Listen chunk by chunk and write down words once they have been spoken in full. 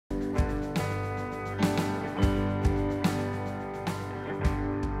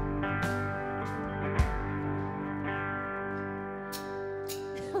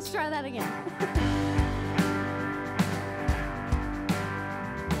Let's try that again.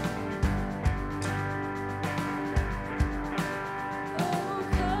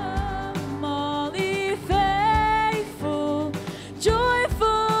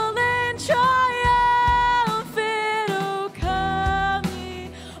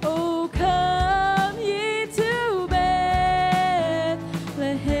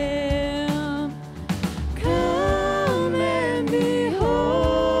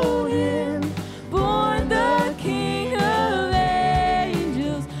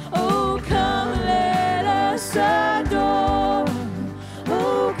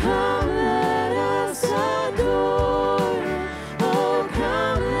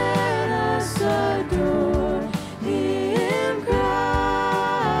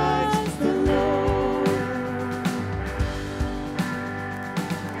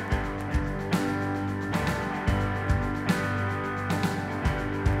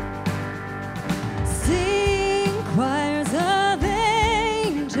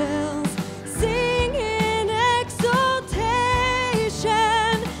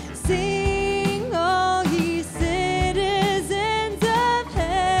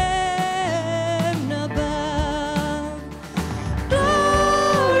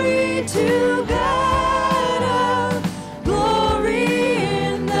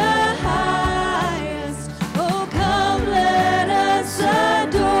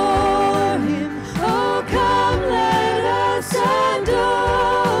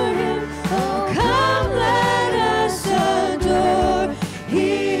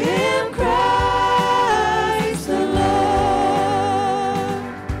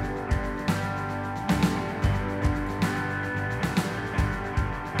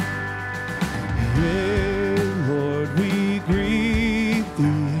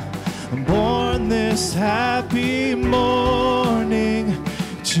 happy morning,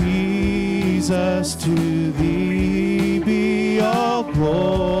 Jesus, to thee be all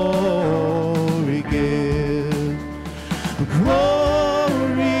glory give.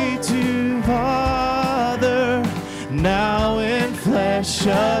 Glory to Father, now in flesh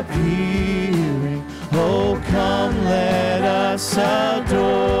appearing. Oh, come, let us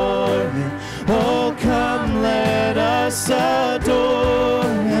adore him. Oh, come, let us adore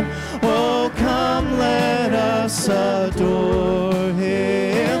him. Oh, come, let us adore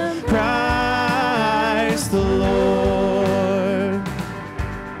him, Christ the Lord.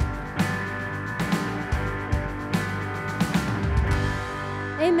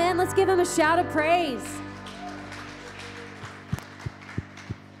 Amen. Let's give him a shout of praise.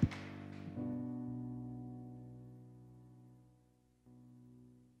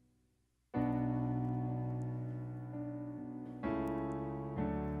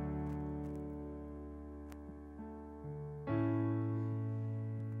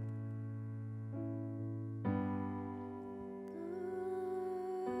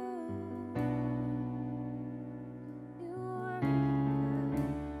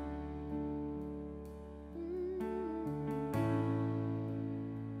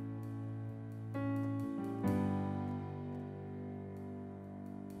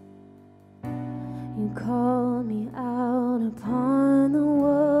 You call me out upon the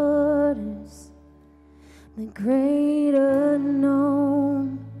waters, the great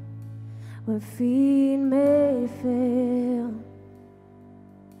unknown, where feet may fail.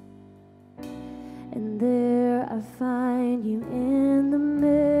 And there I find you in the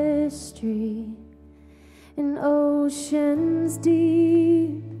mystery, in oceans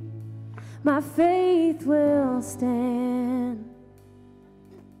deep. My faith will stand,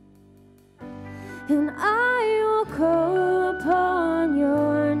 and I will call upon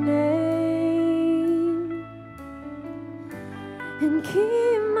your name, and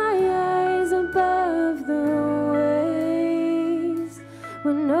keep my eyes above the waves.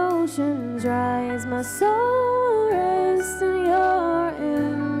 When oceans rise, my soul rests in your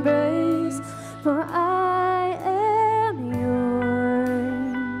embrace, for I am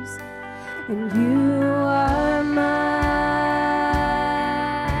yours, and you are mine.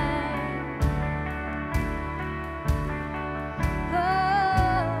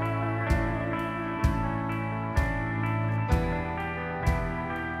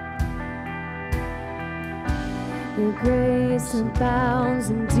 Your grace abounds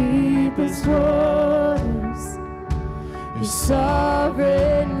in deepest waters. Your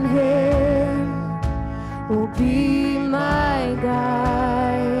sovereign hand will be my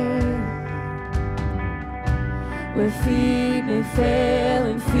guide. Where feet may fail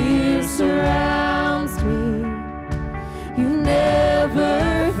and fear surrounds me, you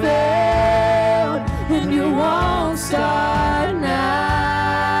never failed, and you won't start now.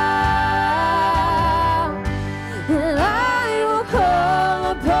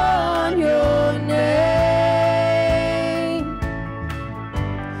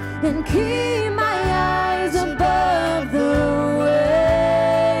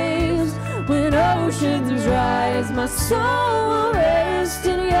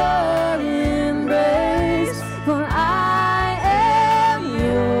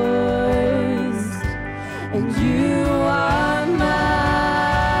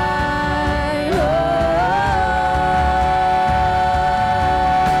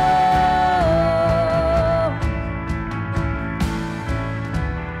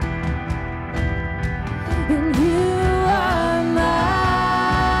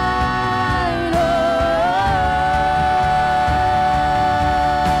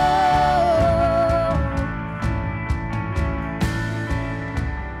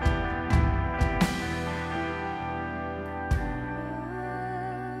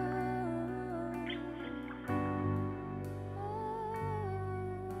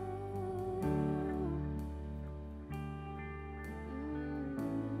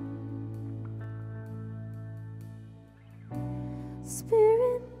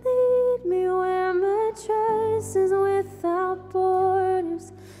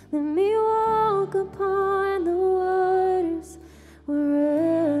 walk upon the waters,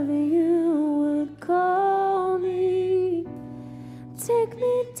 wherever you would call me. Take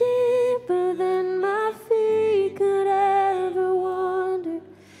me deeper than my feet could ever wander,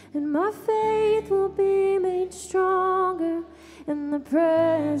 and my faith will be made stronger in the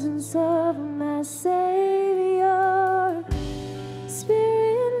presence of my Savior.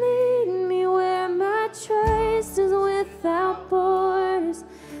 Spirit, lead me where my trust is without borders.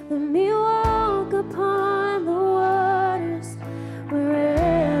 Let me walk upon the waters,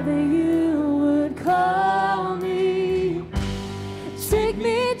 wherever you would call me. Take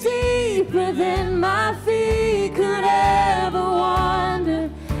me deeper than my feet could ever wander,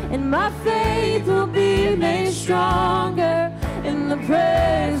 and my faith will be made stronger in the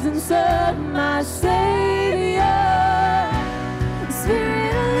presence of my Savior.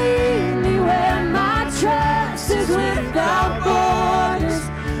 Spirit, lead me where my trust is without borders.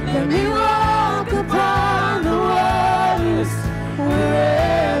 Let me walk upon the waters,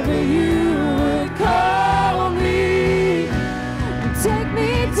 wherever you would call me. Take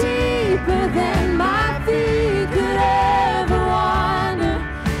me deeper than my feet could ever wander,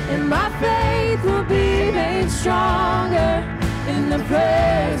 and my faith will be made stronger in the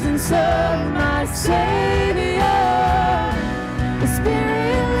presence of my Savior. The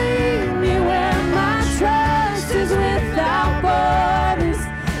Spirit, lead me where my trust is without borders.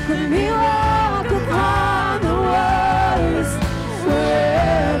 Let me walk upon the waters,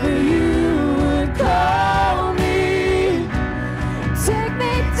 wherever you would call me. Take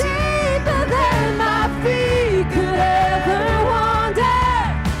me deeper than my feet could ever wander,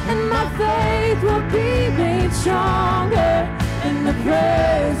 and my faith will be made stronger in the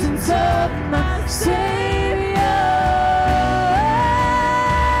presence of my Savior.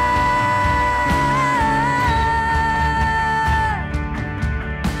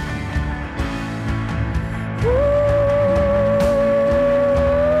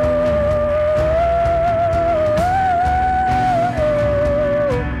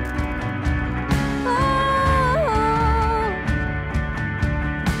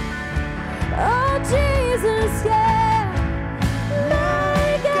 Oh, Jesus, yeah,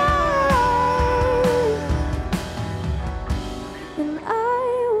 my God. And I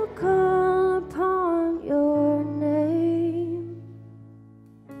will call upon your name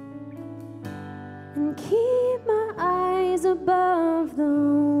and keep my eyes above the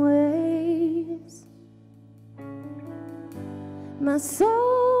waves. My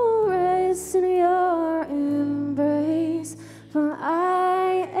soul rests in your embrace, for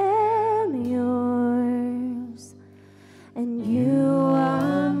I am yours, and you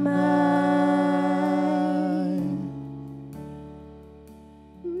are mine.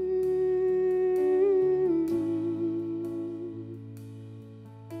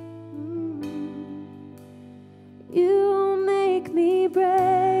 You make me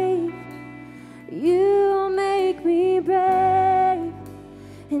brave, you make me brave,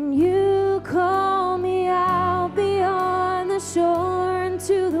 and you call me out beyond the shore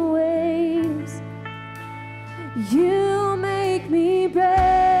into the waves. You make me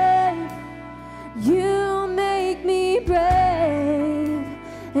brave, you make me brave,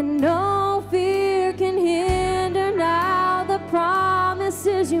 and no fear can hinder now the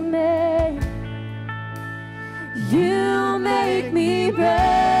promises you made. You make me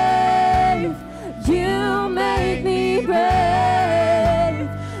brave, you make me brave,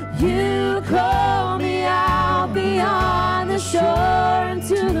 you call me out beyond the shore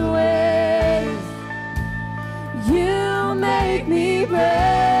into the waves. You make me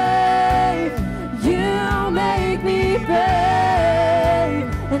brave, you make me brave,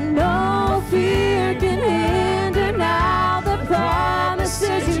 and no fear can hinder now the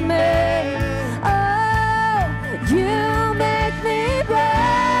promises you made. Oh, you make me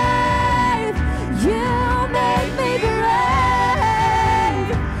brave, you make me brave,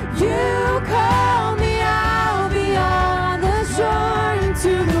 you call me out beyond the shore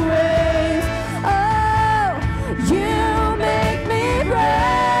into the waves. Oh, you make me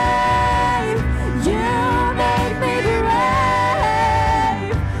brave, you make me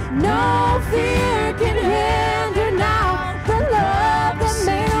brave, no fear can hinder now the love that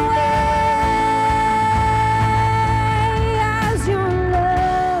made a way. As your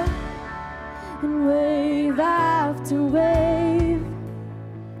love, and wave after wave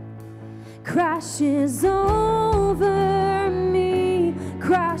crashes over me,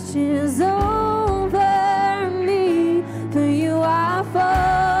 crashes over me. For you are for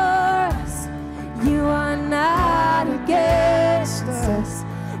us, you are not against us.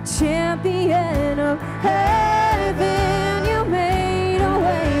 Champion of heaven, you made a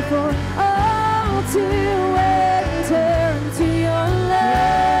way for all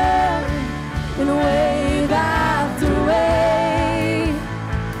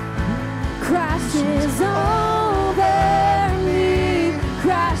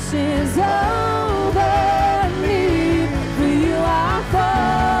is over me, for you are for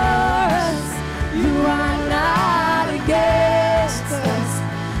us, you are not against us.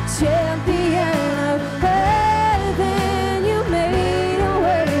 Champion of heaven, you made a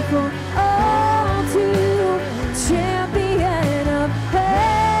way for all to. Champion of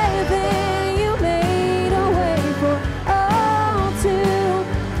heaven, you made a way for all to.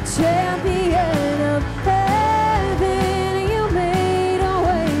 Champion of heaven, you made a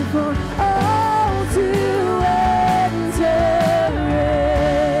way for all to enter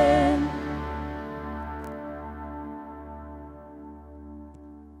in.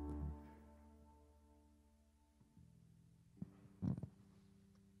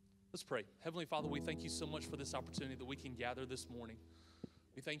 Let's pray. Heavenly Father, we thank you so much for this opportunity that we can gather this morning.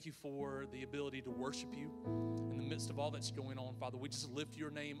 We thank you for the ability to worship you in the midst of all that's going on. Father, we just lift your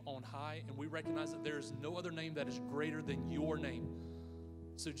name on high, and we recognize that there is no other name that is greater than your name.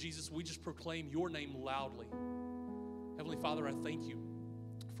 So Jesus, we just proclaim your name loudly. Heavenly Father, I thank you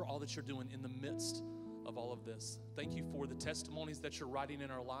for all that you're doing in the midst of all of this. Thank you for the testimonies that you're writing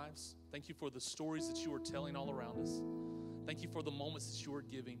in our lives. Thank you for the stories that you are telling all around us. Thank you for the moments that you are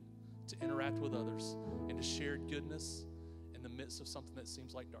giving to interact with others and to share goodness in the midst of something that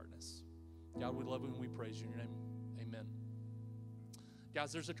seems like darkness. God, we love you and we praise you in your name. Amen.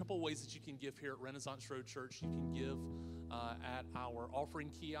 Guys, there's a couple of ways that you can give here at Renaissance Road Church. You can give at our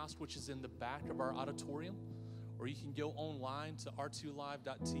offering kiosk, which is in the back of our auditorium, or you can go online to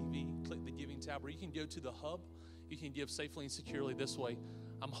r2live.tv, click the giving tab, or you can go to the hub. You can give safely and securely this way.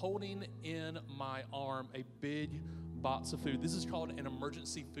 I'm holding in my arm a big box of food. This is called an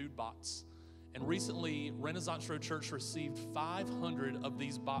emergency food box. And recently, Renaissance Road Church received 500 of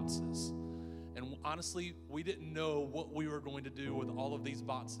these boxes. And honestly, we didn't know what we were going to do with all of these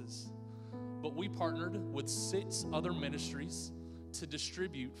boxes. But we partnered with 6 other ministries to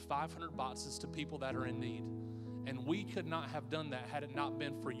distribute 500 boxes to people that are in need. And we could not have done that had it not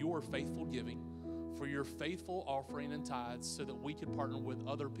been for your faithful giving, for your faithful offering and tithes, so that we could partner with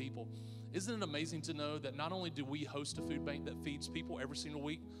other people. Isn't it amazing to know that not only do we host a food bank that feeds people every single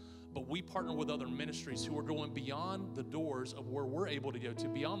week, but we partner with other ministries who are going beyond the doors of where we're able to go to,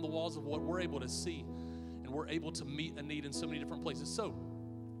 beyond the walls of what we're able to see, and we're able to meet a need in so many different places. So,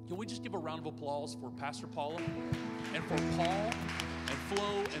 can we just give a round of applause for Pastor Paula and for Paul and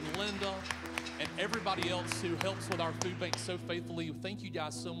Flo and Linda and everybody else who helps with our food bank so faithfully. Thank you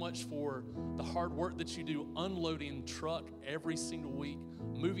guys so much for the hard work that you do unloading truck every single week,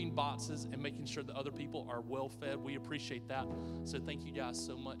 moving boxes, and making sure that other people are well fed. We appreciate that. So thank you guys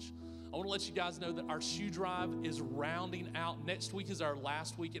so much. I want to let you guys know that our shoe drive is rounding out. Next week is our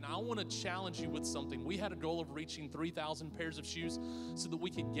last week, and I want to challenge you with something. We had a goal of reaching 3,000 pairs of shoes so that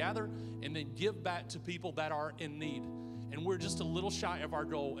we could gather and then give back to people that are in need. And we're just a little shy of our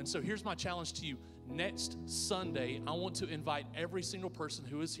goal. And so here's my challenge to you. Next Sunday, I want to invite every single person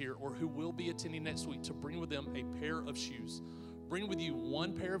who is here or who will be attending next week to bring with them a pair of shoes. Bring with you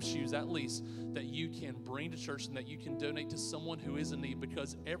one pair of shoes at least that you can bring to church and that you can donate to someone who is in need,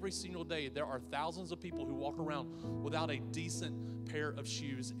 because every single day there are thousands of people who walk around without a decent pair of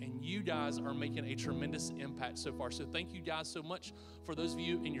shoes, and you guys are making a tremendous impact so far. So thank you guys so much. For those of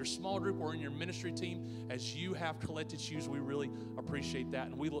you in your small group or in your ministry team, as you have collected shoes, we really appreciate that,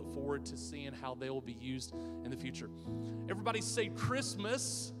 and we look forward to seeing how they will be used in the future. Everybody say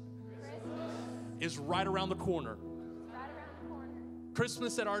Christmas is right around the corner.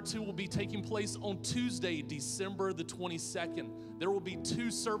 Christmas at R2 will be taking place on Tuesday, December the 22nd. There will be 2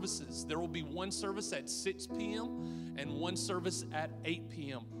 services. There will be one service at 6 p.m. and one service at 8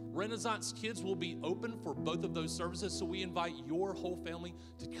 p.m. Renaissance Kids will be open for both of those services, so we invite your whole family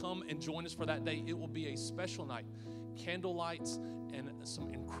to come and join us for that day. It will be a special night. Candle lights and some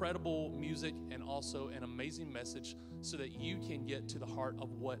incredible music and also an amazing message so that you can get to the heart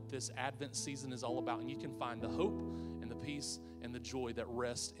of what this Advent season is all about, and you can find the hope and the peace and the joy that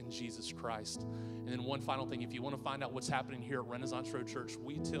rests in Jesus Christ. And then one final thing, if you want to find out what's happening here at Renaissance Road Church,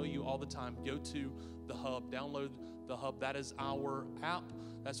 we tell you all the time, go to the Hub, download the Hub. That is our app.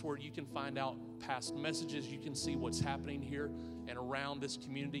 That's where you can find out past messages. You can see what's happening here and around this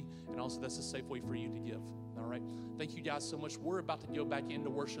community, and also that's a safe way for you to give. All right? Thank you guys so much. We're about to go back into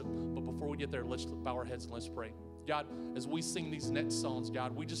worship, but before we get there, let's bow our heads and let's pray. God, as we sing these next songs,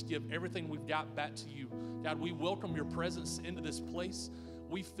 God, we just give everything we've got back to you. God, we welcome your presence into this place.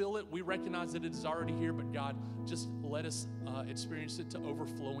 We feel it. We recognize that it is already here, but God, just let us experience it to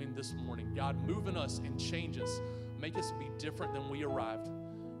overflowing this morning. God, move in us and change us. Make us be different than we arrived.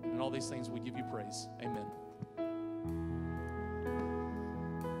 And all these things, we give you praise. Amen.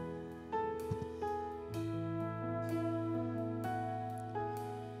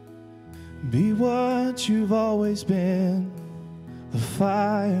 Be what you've always been, the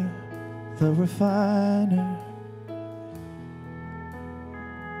fire, the refiner.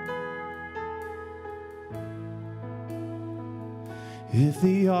 If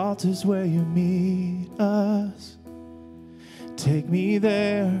the altar's where you meet us, take me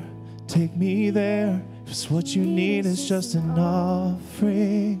there, take me there. If it's what you need, it's just an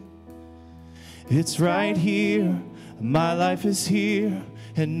offering. It's right here, my life is here,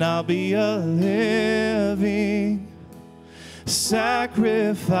 and I'll be a living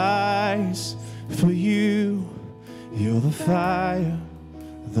sacrifice for you. You're the fire,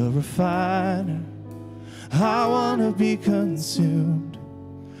 the refiner. I want to be consumed.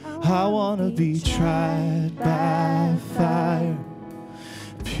 I want to be tried by fire.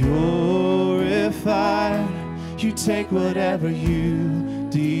 Purified, you take whatever you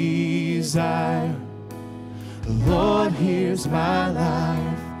desire. Lord, here's my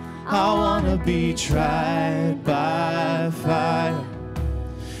life. I want to be tried by fire.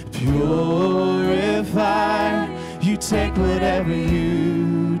 Purified, you take whatever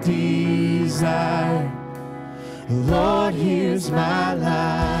you desire. Lord, here's my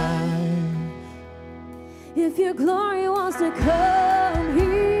life. If your glory wants to come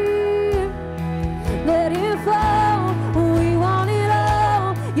here, let it flow. We want it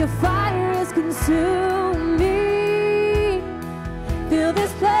all. Your fire is consuming. Fill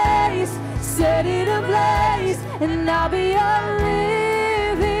this place, set it ablaze, and I'll be a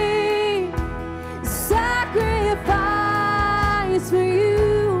living sacrifice for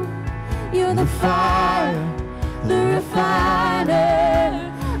you. You're the fire, the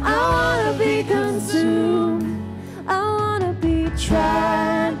refiner. I wanna be consumed. I wanna be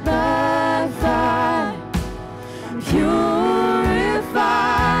tried by fire. Purified,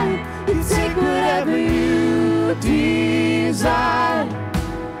 you take whatever you desire.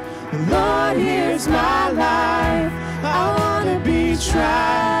 Lord, here's my life. I wanna be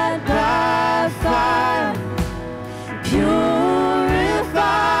tried by fire. Purified,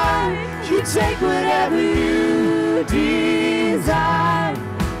 you take whatever you desire.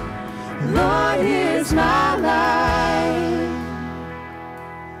 Lord, here's my life.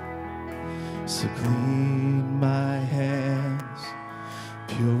 So clean my hands,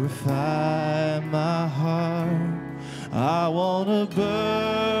 purify my heart. I want to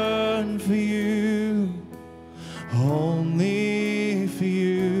burn for you, only for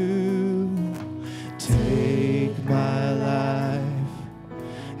you. Take my life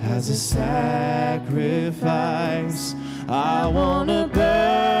as a sacrifice. I want to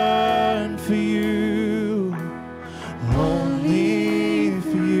burn for you, only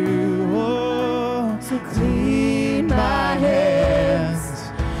for you. Oh, So clean my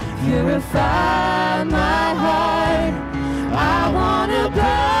hands, purify my heart. I wanna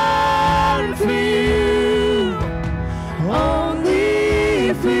burn for you,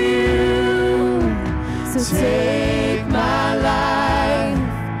 only for you. So take my life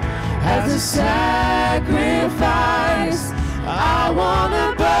as a sacrifice. I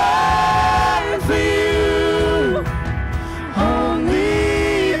wanna burn for you,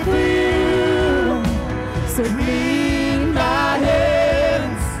 only for you. So clean my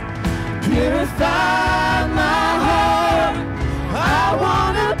hands, purify my heart. I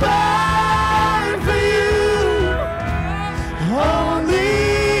wanna burn for you,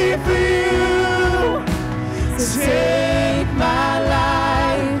 only for you. So take my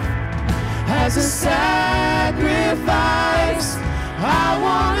life as a sacrifice. I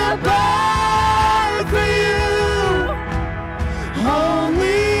wanna burn for you,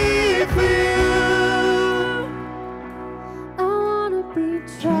 only for you. I wanna be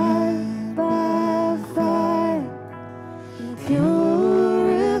tried by fire and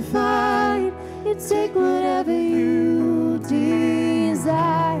purified. You take whatever you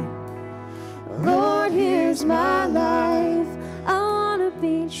desire. Lord, here's my life. I wanna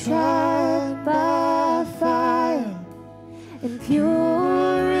be tried by fire and purified.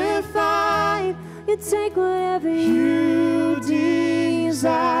 You take whatever you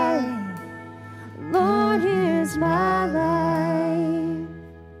desire. Lord, here's my life.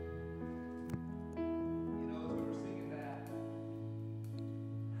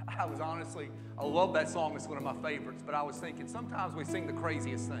 I was honestly, I love that song. It's one of my favorites. But I was thinking, sometimes we sing the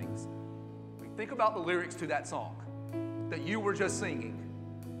craziest things. Think about the lyrics to that song that you were just singing.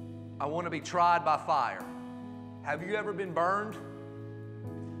 I want to be tried by fire. Have you ever been burned?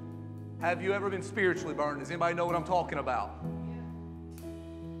 Have you ever been spiritually burned? Does anybody know what I'm talking about?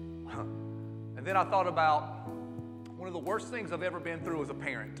 And then I thought about one of the worst things I've ever been through as a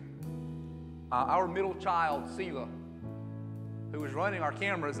parent. Our middle child, Selah, who was running our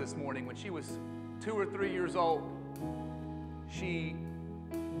cameras this morning, when she was 2 or 3 years old, she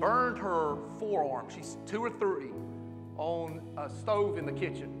burned her forearm. She's 2 or 3 on a stove in the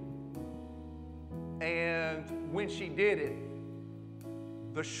kitchen. And when she did it,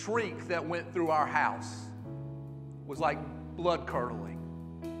 the shriek that went through our house was like blood curdling.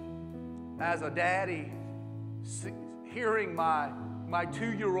 As a daddy, hearing my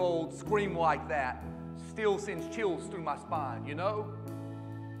 2-year-old scream like that still sends chills through my spine, you know?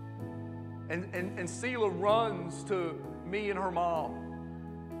 And Selah runs to me and her mom,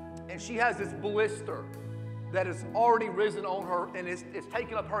 and she has this blister that has already risen on her, and it's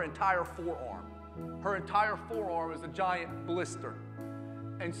taken up her entire forearm. Her entire forearm is a giant blister.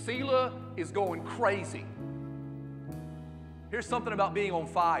 And Selah is going crazy. Here's something about being on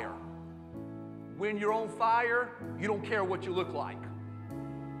fire. When you're on fire, you don't care what you look like,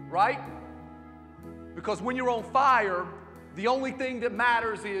 right? Because when you're on fire, the only thing that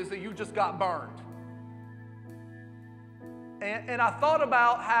matters is that you just got burned. And I thought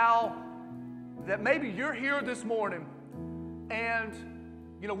about how that maybe you're here this morning and,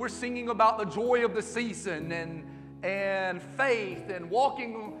 you know, we're singing about the joy of the season and faith and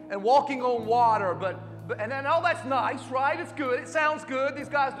walking on water, and all that's nice, right? It's good. It sounds good. These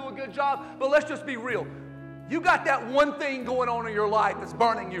guys do a good job. But let's just be real. You got that one thing going on in your life that's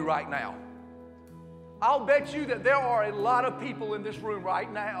burning you right now. I'll bet you that there are a lot of people in this room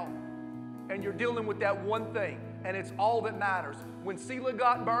right now, and you're dealing with that one thing, and it's all that matters. When Selah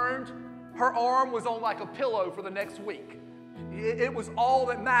got burned, her arm was on like a pillow for the next week. It was all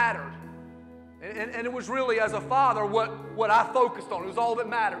that mattered. And it was really, as a father, what I focused on. It was all that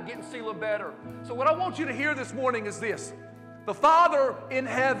mattered, getting Selah better. So what I want you to hear this morning is this. The Father in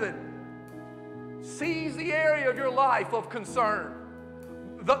heaven sees the area of your life of concern.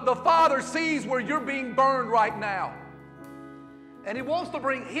 The Father sees where you're being burned right now. And He wants to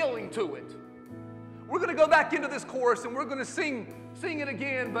bring healing to it. We're going to go back into this chorus and we're going to sing it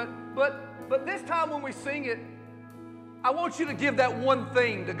again. But this time when we sing it, I want you to give that one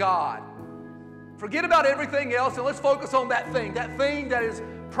thing to God. Forget about everything else and let's focus on that thing that is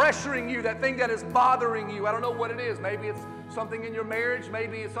pressuring you, that thing that is bothering you. I don't know what it is. Maybe it's something in your marriage.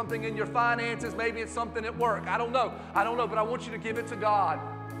 Maybe it's something in your finances. Maybe it's something at work. I don't know, but I want you to give it to God.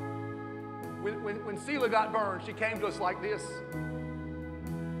 When Selah got burned, she came to us like this.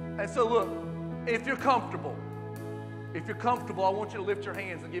 And so look, if you're comfortable, I want you to lift your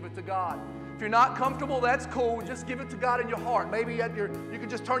hands and give it to God. If you're not comfortable, that's cool. Just give it to God in your heart. Maybe you can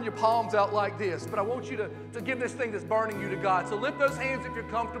just turn your palms out like this. But I want you to give this thing that's burning you to God. So lift those hands if you're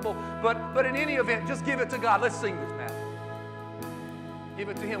comfortable. But in any event, just give it to God. Let's sing this, Matt. Give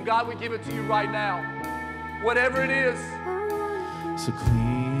it to Him. God, we give it to you right now. Whatever it is. So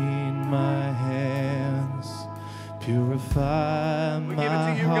clean my hands, purify my give it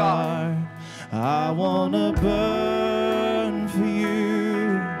to you, God. heart. I want to burn for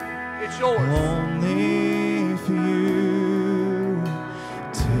you. It's yours. Only for you.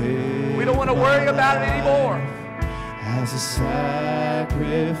 We don't want to worry about it anymore. As a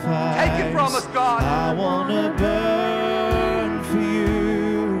sacrifice. Take it from us, God. I want to burn for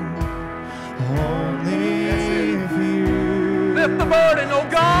you. Only for you. Lift the burden, oh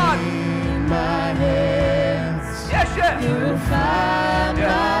God. Clean my hands. Yes. Purify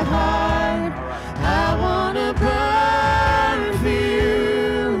my heart. I want to burn for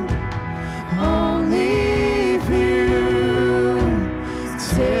you, only for you.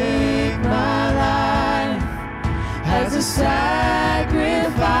 Take my life as a sacrifice.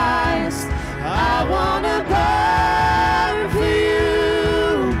 I want to burn for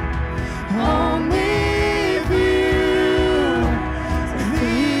you, only for you.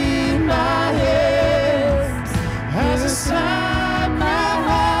 Clean my hands as a sacrifice.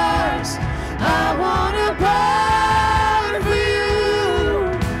 I want to burn for you,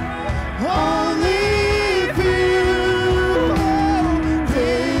 only for you.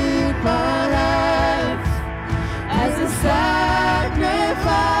 Take my life as a sacrifice.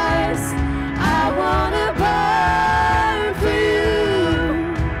 I want to burn for you,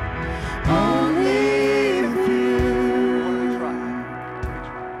 only for you.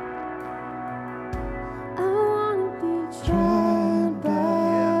 I want to be tried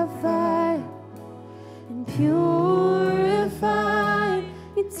by fire and purified.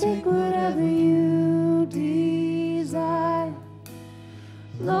 You take whatever you desire.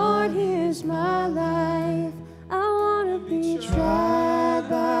 Lord, here's my life. I want to be tried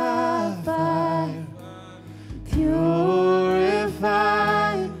by fire, purified.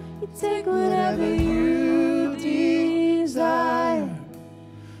 You take whatever you desire.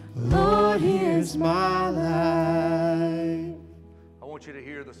 Lord, here's my life.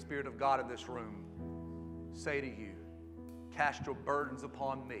 hear the Spirit of God in this room say to you, cast your burdens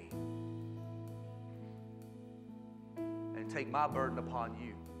upon me and take my burden upon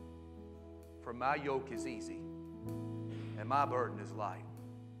you. For my yoke is easy and my burden is light.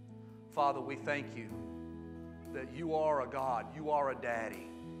 Father, we thank you that you are a God, you are a daddy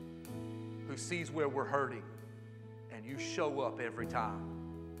who sees where we're hurting, and you show up every time.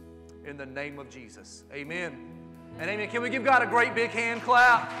 In the name of Jesus, amen and amen. Can we give God a great big hand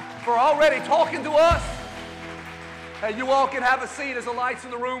clap for already talking to us? Hey, you all can have a seat as the lights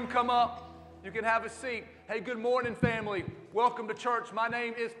in the room come up. You can have a seat. Hey, good morning, family. Welcome to church. My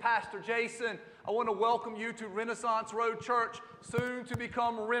name is Pastor Jason. I want to welcome you to Renaissance Road Church, soon to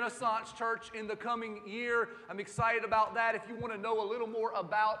become Renaissance Church in the coming year. I'm excited about that. If you want to know a little more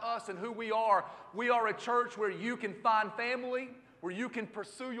about us and who we are a church where you can find family, where you can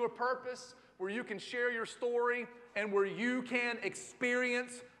pursue your purpose, where you can share your story, and where you can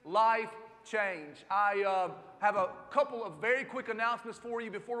experience life change. I have a couple of very quick announcements for you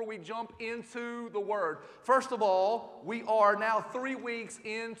before we jump into the Word. First of all, we are now 3 weeks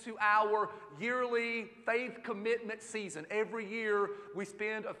into our yearly faith commitment season. Every year we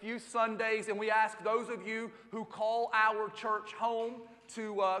spend a few Sundays and we ask those of you who call our church home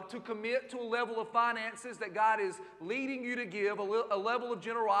to commit to a level of finances that God is leading you to give, a level of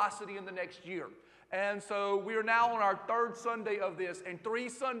generosity in the next year. And so we are now on our 3rd Sunday of this, and 3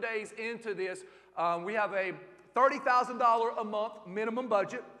 Sundays into this, we have a $30,000 a month minimum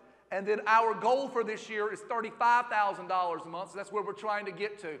budget, and then our goal for this year is $35,000 a month, so that's where we're trying to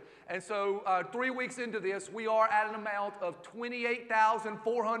get to. And so 3 weeks into this, we are at an amount of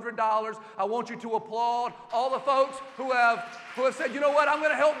 $28,400. I want you to applaud all the folks who have said, you know what, I'm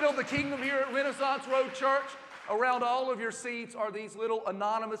going to help build the kingdom here at Renaissance Road Church. Around all of your seats are these little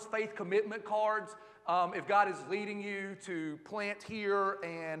anonymous faith commitment cards. If God is leading you to plant here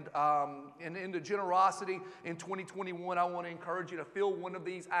and into generosity in 2021, I want to encourage you to fill one of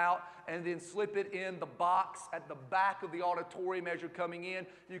these out and then slip it in the box at the back of the auditorium as you're coming in.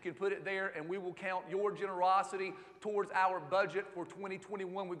 You can put it there, and we will count your generosity towards our budget for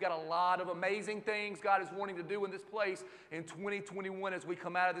 2021. We've got a lot of amazing things God is wanting to do in this place in 2021 as we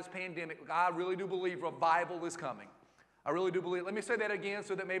come out of this pandemic. I really do believe revival is coming. I really do believe. Let me say that again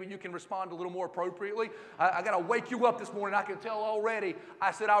so that maybe you can respond a little more appropriately. I got to wake you up this morning. I can tell already.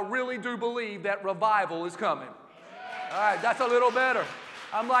 I said, I really do believe that revival is coming. All right, that's a little better.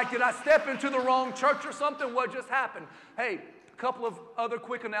 I'm like, did I step into the wrong church or something? What just happened? Hey, a couple of other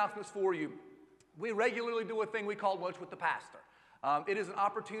quick announcements for you. We regularly do a thing we call Lunch with the Pastor. It is an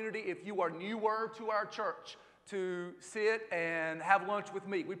opportunity if you are newer to our church to sit and have lunch with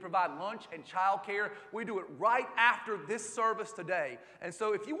me. We provide lunch and childcare. We do it right after this service today. And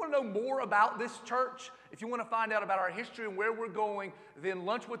so if you want to know more about this church, if you want to find out about our history and where we're going, then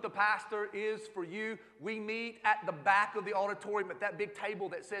Lunch with the Pastor is for you. We meet at the back of the auditorium at that big table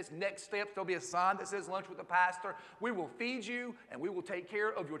that says Next Steps. There'll be a sign that says Lunch with the Pastor. We will feed you and we will take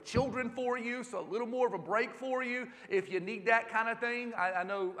care of your children for you, so a little more of a break for you if you need that kind of thing. I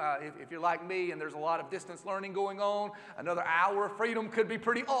know if you're like me and there's a lot of distance learning going on, another hour of freedom could be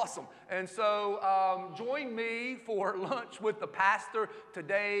pretty awesome. And so join me for Lunch with the Pastor.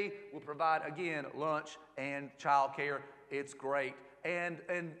 Today we'll provide, again, lunch and childcare. It's great. And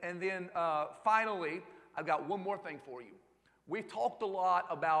then finally, I've got one more thing for you. We've talked a lot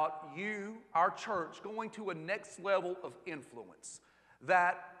about you, our church, going to a next level of influence.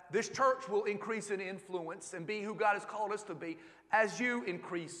 That this church will increase in influence and be who God has called us to be as you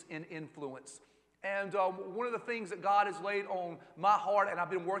increase in influence. And one of the things that God has laid on my heart, and I've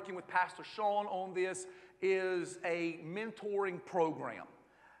been working with Pastor Sean on this, is a mentoring program.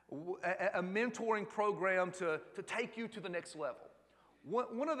 A mentoring program to take you to the next level.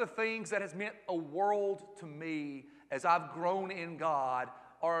 One of the things that has meant a world to me as I've grown in God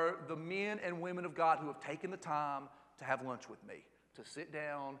are the men and women of God who have taken the time to have lunch with me, to sit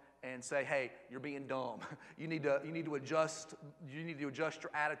down and say, hey, you're being dumb. You need to adjust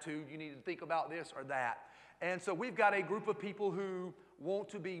your attitude. You need to think about this or that. And so we've got a group of people who want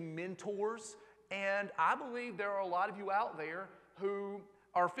to be mentors, and I believe there are a lot of you out there who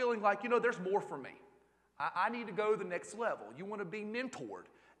are feeling like, there's more for me. I need to go to the next level. You want to be mentored.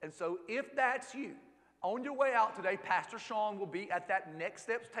 And so if that's you, on your way out today, Pastor Sean will be at that Next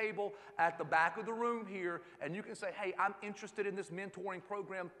Steps table at the back of the room here, and you can say, hey, I'm interested in this mentoring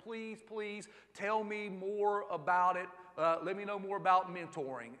program. Please tell me more about it. Let me know more about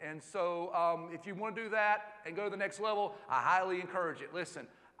mentoring. And so if you want to do that and go to the next level, I highly encourage it. Listen,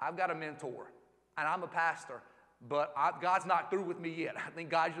 I've got a mentor, and I'm a pastor. But God's not through with me yet. I think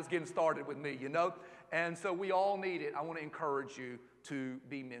God's just getting started with me, And so we all need it. I want to encourage you to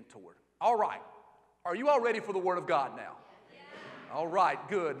be mentored. All right. Are you all ready for the Word of God now? Yeah. All right,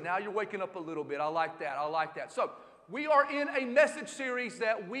 good. Now you're waking up a little bit. I like that. I like that. So we are in a message series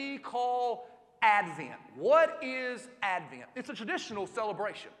that we call Advent. What is Advent? It's a traditional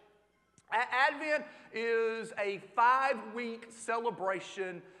celebration. Advent is a 5-week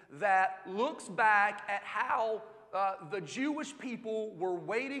celebration that looks back at how the Jewish people were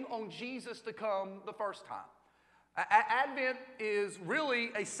waiting on Jesus to come the first time. Advent is really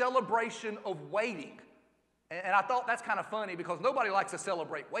a celebration of waiting. And I thought that's kind of funny because nobody likes to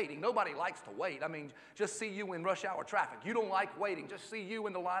celebrate waiting. Nobody likes to wait. I mean, just see you in rush hour traffic. You don't like waiting. Just see you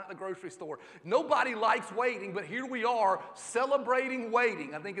in the line at the grocery store. Nobody likes waiting, but here we are celebrating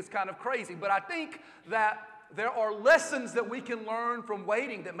waiting. I think it's kind of crazy. But I think that there are lessons that we can learn from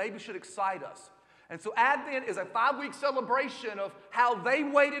waiting that maybe should excite us. And so Advent is a 5-week celebration of how they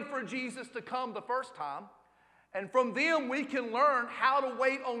waited for Jesus to come the first time. And from them, we can learn how to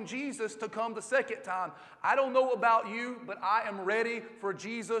wait on Jesus to come the second time. I don't know about you, but I am ready for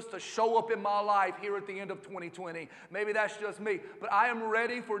Jesus to show up in my life here at the end of 2020. Maybe that's just me, but I am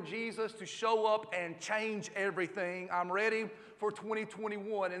ready for Jesus to show up and change everything. I'm ready for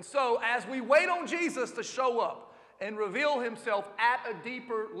 2021. And so as we wait on Jesus to show up and reveal himself at a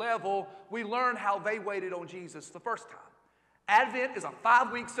deeper level, we learn how they waited on Jesus the first time. Advent is a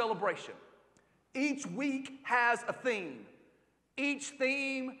 5-week celebration. Each week has a theme. Each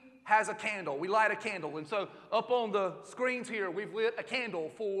theme has a candle. We light a candle. And so up on the screens here, we've lit a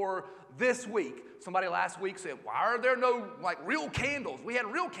candle for this week. Somebody last week said, why are there no real candles? We had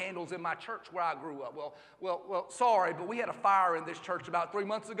real candles in my church where I grew up. Well, sorry, but we had a fire in this church about 3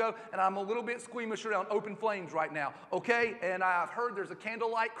 months ago, and I'm a little bit squeamish around open flames right now, okay? And I've heard there's a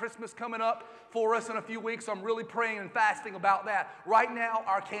candlelight Christmas coming up for us in a few weeks. So I'm really praying and fasting about that. Right now,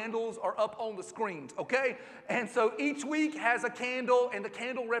 our candles are up on the screens, okay? And so each week has a candle, and the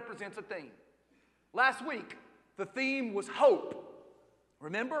candle represents a theme. Last week, the theme was hope.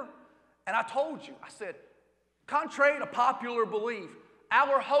 Remember? And I told you, I said, contrary to popular belief,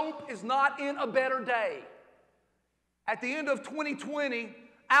 our hope is not in a better day. At the end of 2020,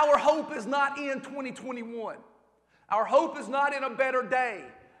 our hope is not in 2021. Our hope is not in a better day.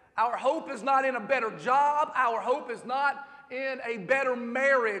 Our hope is not in a better job. Our hope is not in a better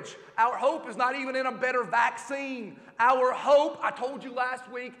marriage. Our hope is not even in a better vaccine. Our hope, I told you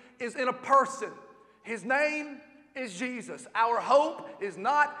last week, is in a person. His name is Jesus. Our hope is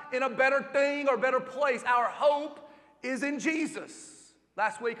not in a better thing or better place. Our hope is in Jesus.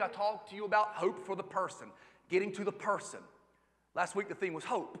 Last week I talked to you about hope for the person, getting to the person. Last week the theme was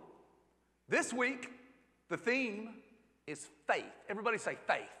hope. This week the theme is faith. Everybody say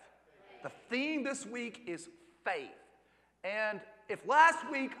faith. The theme this week is faith. And if last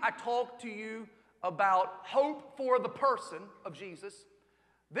week I talked to you about hope for the person of Jesus,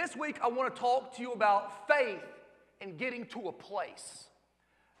 this week I want to talk to you about faith and getting to a place.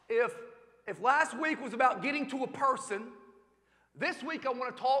 If last week was about getting to a person, this week I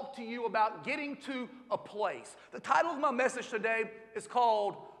want to talk to you about getting to a place. The title of my message today is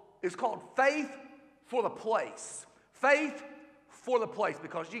called Faith for the Place. Faith for the place,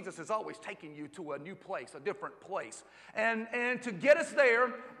 because Jesus is always taking you to a new place, a different place. And to get us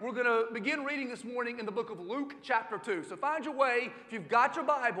there, we're going to begin reading this morning in the book of Luke chapter 2. So find your way, if you've got your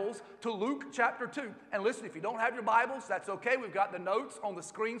Bibles, to Luke chapter 2. And listen, if you don't have your Bibles, that's okay. We've got the notes on the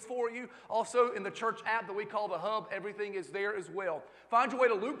screens for you. Also in the church app that we call the Hub, everything is there as well. Find your way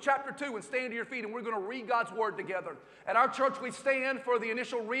to Luke chapter 2 and stand to your feet, and we're going to read God's Word together. At our church, we stand for the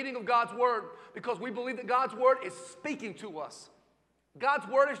initial reading of God's Word because we believe that God's Word is speaking to us. God's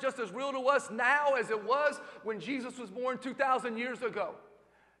Word is just as real to us now as it was when Jesus was born 2,000 years ago.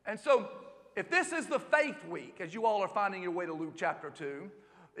 And so, if this is the faith week, as you all are finding your way to Luke chapter 2,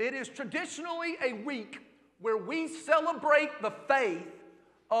 it is traditionally a week where we celebrate the faith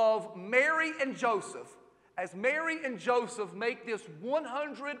of Mary and Joseph, as Mary and Joseph make this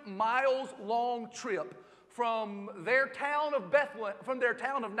 100 miles long trip from their town of Bethlehem, from their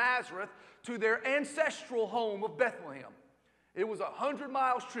town of Nazareth to their ancestral home of Bethlehem. It was a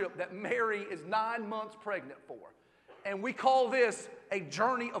 100-mile trip that Mary is 9 months pregnant for. And we call this a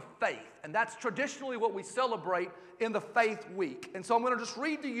journey of faith. And that's traditionally what we celebrate in the faith week. And so I'm going to just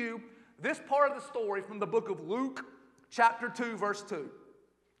read to you this part of the story from the book of Luke, chapter 2, verse 2.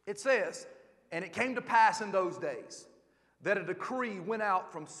 It says, "And it came to pass in those days that a decree went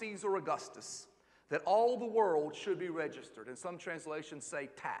out from Caesar Augustus that all the world should be registered." And some translations say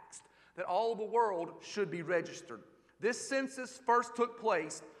taxed. That all the world should be registered. This census first took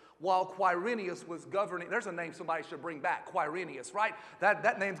place while Quirinius was governing. There's a name somebody should bring back, Quirinius, right?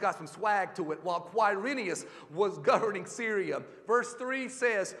 That name's got some swag to it. While Quirinius was governing Syria. Verse 3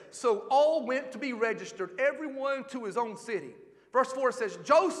 says, so all went to be registered, everyone to his own city. Verse 4 says,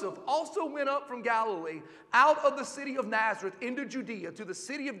 Joseph also went up from Galilee out of the city of Nazareth into Judea to the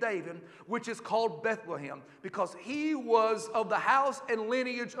city of David, which is called Bethlehem, because he was of the house and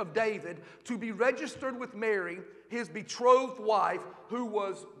lineage of David, to be registered with Mary, his betrothed wife, who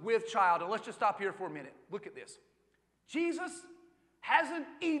was with child. And let's just stop here for a minute. Look at this. Jesus hasn't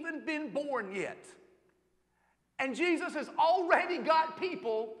even been born yet. And Jesus has already got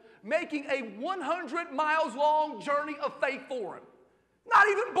people making a 100 miles long journey of faith for him. Not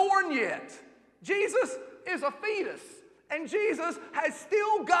even born yet. Jesus is a fetus. And Jesus has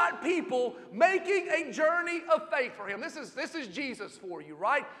still got people making a journey of faith for him. This is Jesus for you,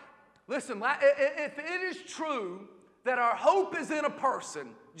 right? Listen, if it is true that our hope is in a person,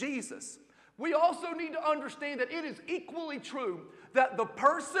 Jesus, we also need to understand that it is equally true that the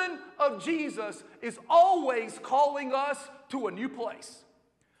person of Jesus is always calling us to a new place.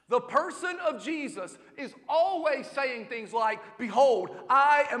 The person of Jesus is always saying things like, behold,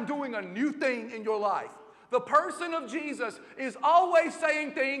 I am doing a new thing in your life. The person of Jesus is always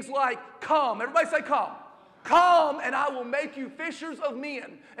saying things like, come. Everybody say come. Come and I will make you fishers of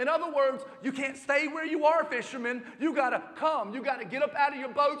men. In other words, you can't stay where you are, fishermen. You got to come. You got to get up out of your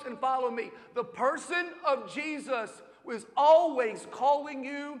boats and follow me. The person of Jesus is always calling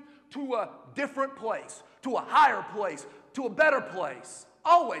you to a different place, to a higher place, to a better place.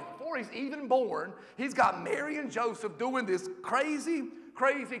 Always, before he's even born, he's got Mary and Joseph doing this crazy,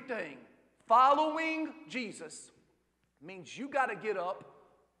 crazy thing. Following Jesus means you got to get up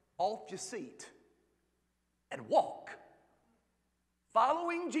off your seat and walk.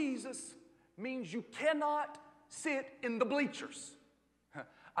 Following Jesus means you cannot sit in the bleachers.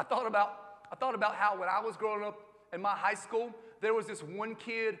 I thought about how when I was growing up in my high school, there was this one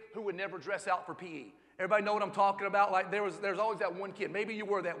kid who would never dress out for PE. Everybody know what I'm talking about? Like there's always that one kid. Maybe you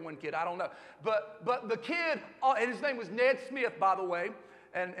were that one kid. I don't know. But the kid, and his name was Ned Smith, by the way.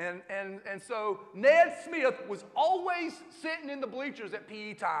 And so Ned Smith was always sitting in the bleachers at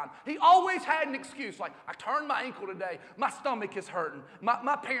PE time. He always had an excuse. Like, I turned my ankle today. My stomach is hurting.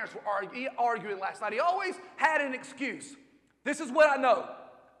 My parents were arguing last night. He always had an excuse. This is what I know.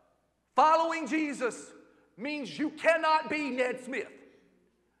 Following Jesus means you cannot be Ned Smith.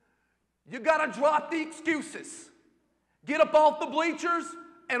 You got to drop the excuses. Get up off the bleachers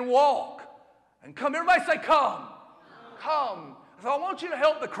and walk. And come. Everybody say come. Come. So I want you to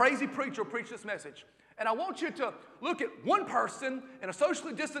help the crazy preacher preach this message. And I want you to look at one person in a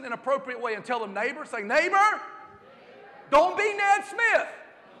socially distant and appropriate way and tell them, neighbor, say, neighbor, don't be Ned Smith.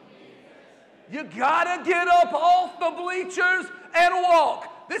 You got to get up off the bleachers and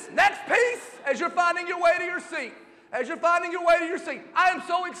walk. This next piece, as you're finding your way to your seat, I am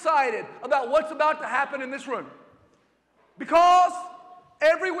so excited about what's about to happen in this room. Because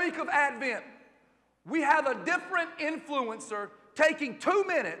every week of Advent, we have a different influencer taking 2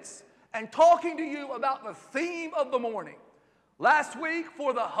 minutes and talking to you about the theme of the morning. Last week,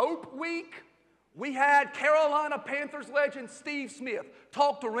 for the Hope Week, we had Carolina Panthers legend Steve Smith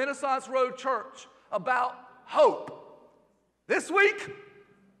talk to Renaissance Road Church about hope. This week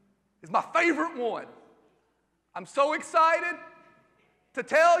is my favorite one. I'm so excited to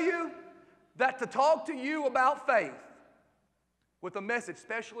tell you that to talk to you about faith with a message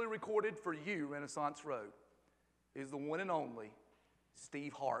specially recorded for you, Renaissance Road, is the one and only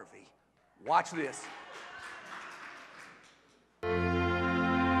Steve Harvey. Watch this.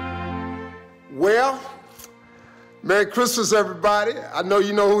 Well, Merry Christmas, everybody. I know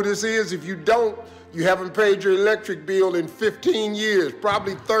you know who this is. If you don't, you haven't paid your electric bill in 15 years,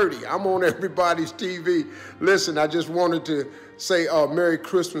 probably 30. I'm on everybody's TV. Listen, I just wanted to say Merry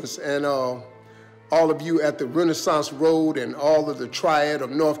Christmas and all of you at the Renaissance Road and all of the Triad of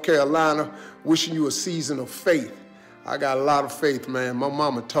North Carolina, wishing you a season of faith. I got a lot of faith, man. My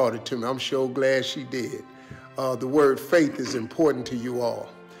mama taught it to me. I'm sure glad she did. The word faith is important to you all.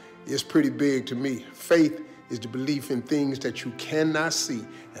 It's pretty big to me. Faith is the belief in things that you cannot see,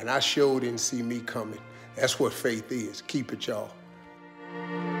 and I sure didn't see me coming. That's what faith is. Keep it, y'all.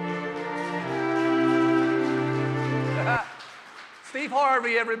 Steve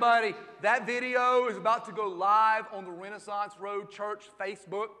Harvey, everybody. that video is about to go live on the Renaissance Road Church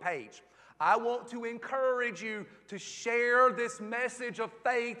Facebook page. I want to encourage you to share this message of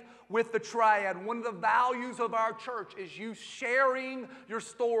faith with the triad. One of the values of our church is you sharing your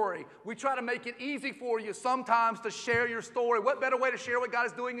story. We try to make it easy for you sometimes to share your story. What better way to share what God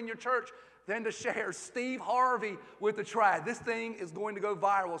is doing in your church than to share Steve Harvey with the triad? This thing is going to go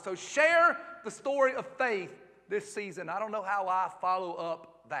viral. So share the story of faith this season. I don't know how I follow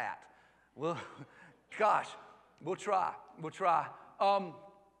up that. Well, gosh, we'll try.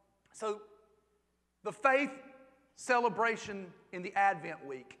 So the faith celebration in the Advent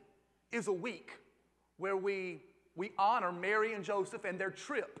week is a week where we honor Mary and Joseph and their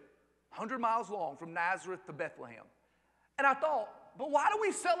trip, 100 miles long from Nazareth to Bethlehem. And I thought, but why do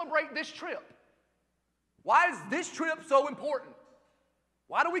we celebrate this trip? Why is this trip so important?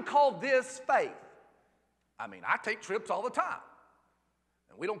 Why do we call this faith? I mean, I take trips all the time.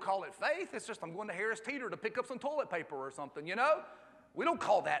 And we don't call it faith. It's just I'm going to Harris Teeter to pick up some toilet paper or something, you know? We don't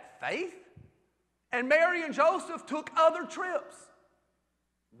call that faith. And Mary and Joseph took other trips.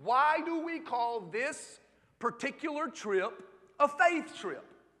 Why do we call this particular trip a faith trip?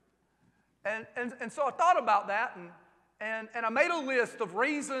 And so I thought about that, and I made a list of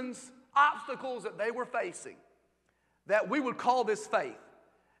reasons, obstacles that they were facing that we would call this faith.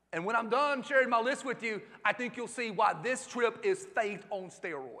 And when I'm done sharing my list with you, I think you'll see why this trip is faith on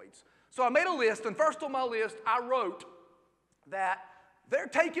steroids. So I made a list, and first on my list, I wrote that they're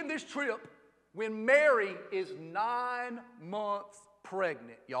taking this trip when Mary is 9 months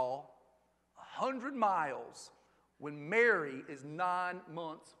pregnant, y'all. 100 miles when Mary is 9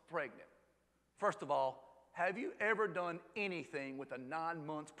 months pregnant. First of all, have you ever done anything with a 9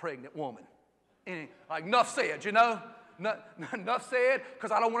 months pregnant woman? Like enough said, you know? Enough said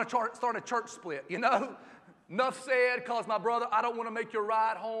because I don't want to start a church split, you know? Enough said because my brother, I don't want to make your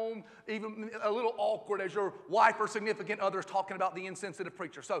ride home even a little awkward as your wife or significant other is talking about the insensitive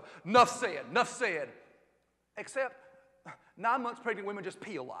preacher. So enough said. Except 9 months pregnant women just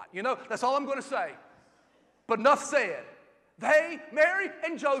pee a lot, you know? That's all I'm going to say. But enough said. Mary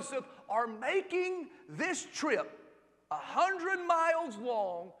and Joseph, are making this trip 100 miles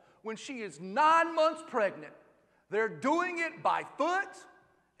long when she is 9 months pregnant. They're doing it by foot,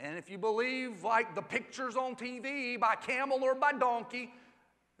 and if you believe like the pictures on TV, by camel or by donkey.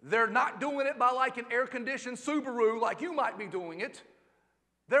 They're not doing it by like an air-conditioned Subaru like you might be doing it.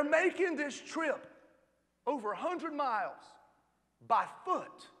 They're making this trip over 100 miles by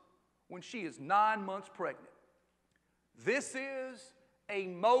foot when she is 9 months pregnant. This is a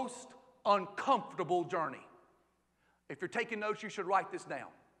most uncomfortable journey. If you're taking notes, you should write this down.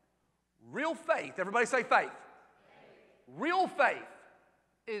 Real faith, everybody say faith. Real faith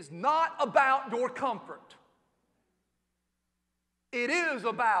is not about your comfort. It is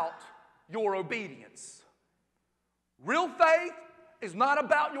about your obedience. Real faith is not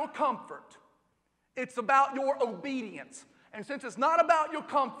about your comfort. It's about your obedience. And since it's not about your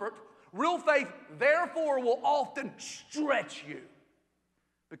comfort, real faith, therefore, will often stretch you.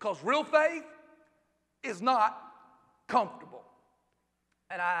 Because real faith is not comfortable.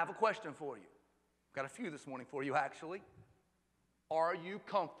 And I have a question for you. Got a few this morning for you, actually. Are you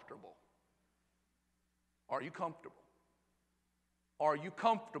comfortable? Are you comfortable? Are you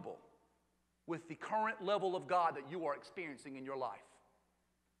comfortable with the current level of God that you are experiencing in your life?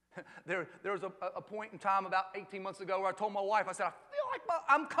 There was a point in time about 18 months ago where I told my wife, I said, I feel like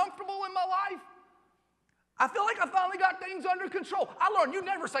I'm comfortable in my life. I feel like I finally got things under control. I learned you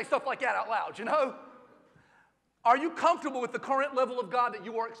never say stuff like that out loud, you know? Are you comfortable with the current level of God that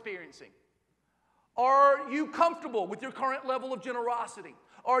you are experiencing? Are you comfortable with your current level of generosity?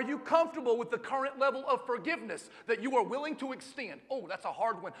 Are you comfortable with the current level of forgiveness that you are willing to extend? Oh, that's a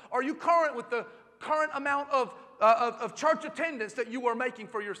hard one. Are you current with the current amount of church attendance that you are making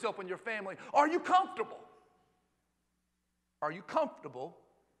for yourself and your family? Are you comfortable? Are you comfortable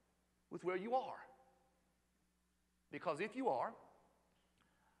with where you are? Because if you are,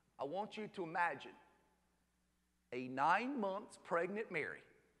 I want you to imagine a 9 months pregnant Mary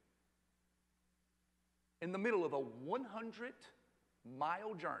in the middle of a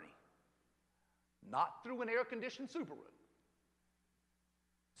 100-mile journey, not through an air-conditioned Subaru,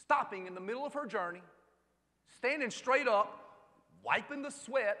 stopping in the middle of her journey, standing straight up, wiping the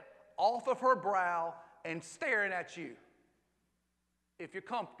sweat off of her brow, and staring at you. If you're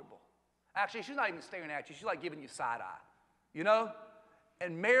comfortable. Actually, she's not even staring at you. She's like giving you side eye, you know?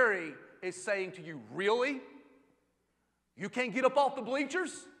 And Mary is saying to you, really? You can't get up off the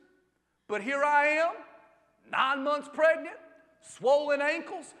bleachers? But here I am, 9 months pregnant, swollen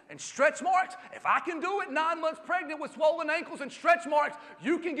ankles and stretch marks. If I can do it 9 months pregnant with swollen ankles and stretch marks,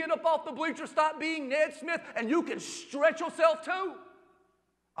 you can get up off the bleacher, stop being Ned Smith, and you can stretch yourself too.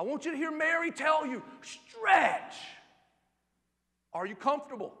 I want you to hear Mary tell you, stretch. Are you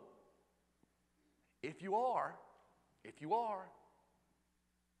comfortable? If you are,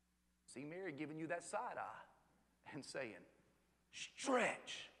 see Mary giving you that side eye and saying,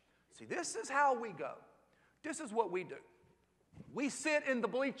 stretch. See, this is how we go. This is what we do. We sit in the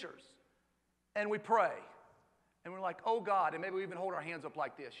bleachers and we pray. And we're like, oh God, and maybe we even hold our hands up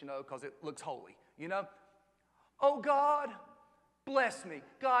like this, you know, because it looks holy, you know. Oh God, bless me.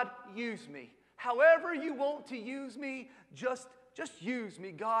 God, use me. However you want to use me, just use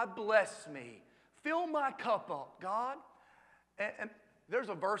me. God, bless me. Fill my cup up, God. And there's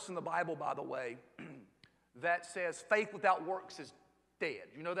a verse in the Bible, by the way, that says faith without works is dead.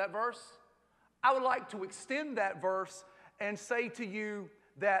 You know that verse? I would like to extend that verse and say to you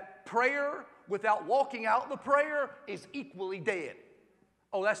that prayer without walking out the prayer is equally dead.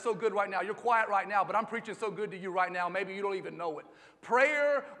 Oh, that's so good right now. You're quiet right now, but I'm preaching so good to you right now, maybe you don't even know it.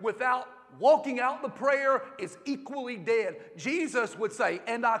 Prayer without walking out the prayer is equally dead. Jesus would say,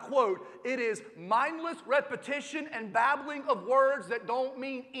 and I quote, it is mindless repetition and babbling of words that don't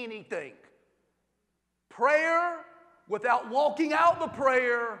mean anything. Prayer without walking out the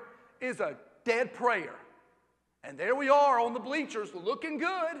prayer is a dead prayer. And there we are on the bleachers looking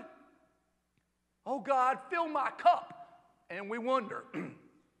good. Oh God, fill my cup. And we wonder,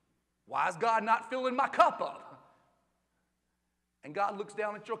 why is God not filling my cup up? And God looks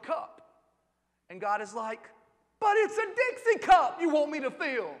down at your cup. And God is like, but it's a Dixie cup you want me to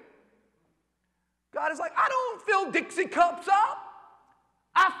fill. God is like, I don't fill Dixie cups up.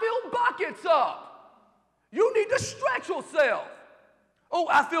 I fill buckets up. You need to stretch yourself. Oh,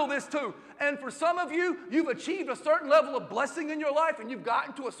 I feel this too. And for some of you, you've achieved a certain level of blessing in your life and you've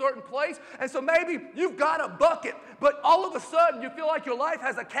gotten to a certain place. And so maybe you've got a bucket, but all of a sudden you feel like your life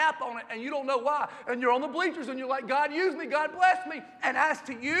has a cap on it and you don't know why. And you're on the bleachers and you're like, God, use me, God, bless me. And as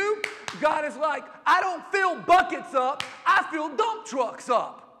to you, God is like, I don't fill buckets up, I fill dump trucks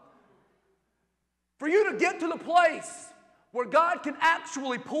up. For you to get to the place where God can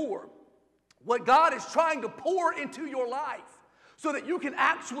actually pour what God is trying to pour into your life, so that you can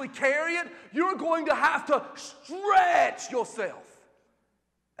actually carry it, you're going to have to stretch yourself.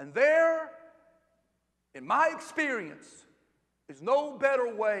 And there, in my experience, is no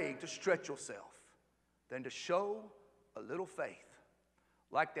better way to stretch yourself than to show a little faith.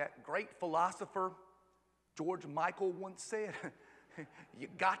 Like that great philosopher George Michael once said, you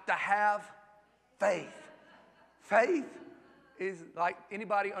got to have faith. Faith is like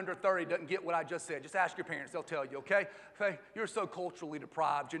anybody under 30 doesn't get what I just said. Just ask your parents, they'll tell you, okay? Faith, you're so culturally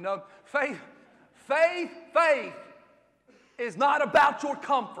deprived, you know. Faith is not about your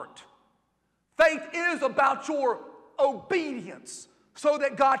comfort. Faith is about your obedience so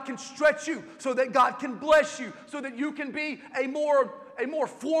that God can stretch you, so that God can bless you, so that you can be a more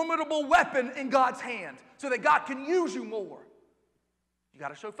formidable weapon in God's hand, so that God can use you more. You got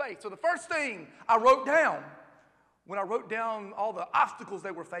to show faith. So the first thing I wrote down when I wrote down all the obstacles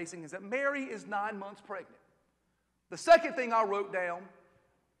they were facing is that Mary is 9 months pregnant. The second thing I wrote down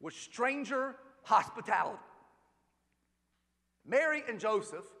was stranger hospitality. Mary and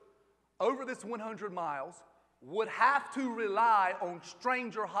Joseph, over this 100 miles, would have to rely on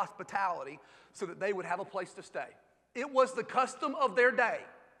stranger hospitality so that they would have a place to stay. It was the custom of their day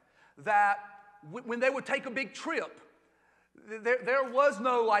that when they would take a big trip, there was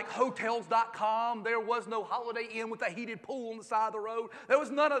no like Hotels.com. There was no Holiday Inn with a heated pool on the side of the road. There was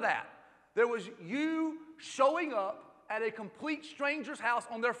none of that. There was you showing up at a complete stranger's house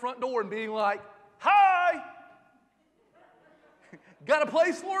on their front door and being like, hi, got a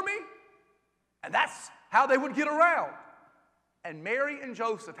place for me? And that's how they would get around. And Mary and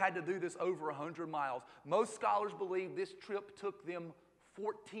Joseph had to do this over 100 miles. Most scholars believe this trip took them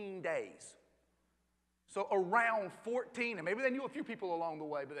 14 days. So around 14, and maybe they knew a few people along the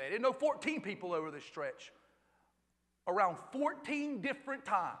way, but they didn't know 14 people over this stretch. Around 14 different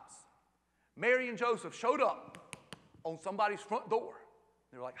times, Mary and Joseph showed up on somebody's front door.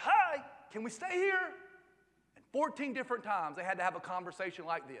 They were like, hi, can we stay here? And 14 different times they had to have a conversation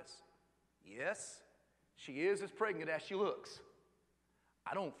like this. Yes, she is as pregnant as she looks.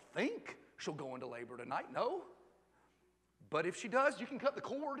 I don't think she'll go into labor tonight, no. But if she does, you can cut the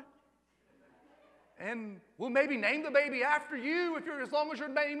cord. And we'll maybe name the baby after you as long as your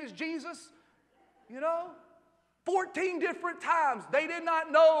name is Jesus. You know? 14 different times. They did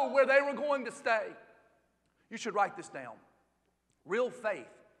not know where they were going to stay. You should write this down. Real faith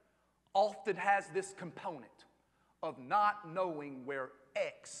often has this component of not knowing where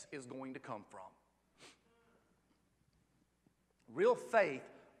X is going to come from. Real faith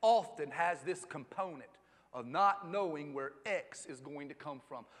often has this component of not knowing where X is going to come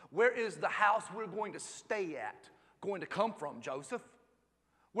from. Where is the house we're going to stay at going to come from, Joseph?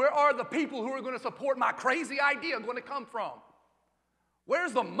 Where are the people who are going to support my crazy idea going to come from?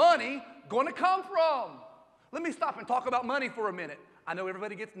 Where's the money going to come from? Let me stop and talk about money for a minute. I know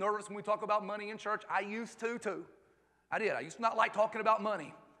everybody gets nervous when we talk about money in church. I used to too. I did. I used to not like talking about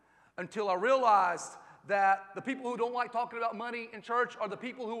money until I realized that the people who don't like talking about money in church are the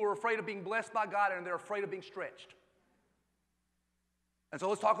people who are afraid of being blessed by God and they're afraid of being stretched. And so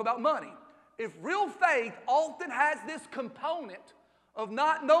let's talk about money. If real faith often has this component of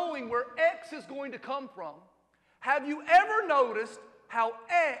not knowing where X is going to come from, have you ever noticed how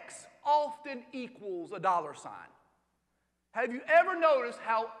X often equals a dollar sign? Have you ever noticed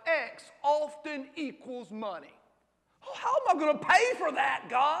how X often equals money? Oh, how am I going to pay for that,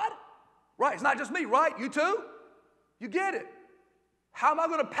 God? Right, it's not just me, right? You too? You get it. How am I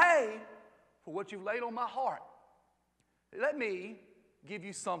going to pay for what you've laid on my heart? Let me give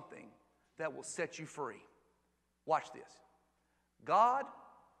you something that will set you free. Watch this. God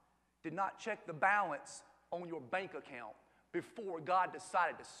did not check the balance on your bank account before God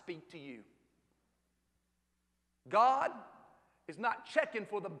decided to speak to you. God is not checking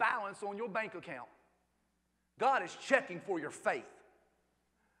for the balance on your bank account. God is checking for your faith.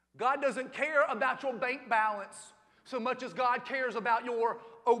 God doesn't care about your bank balance so much as God cares about your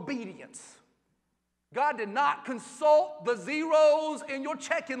obedience. God did not consult the zeros in your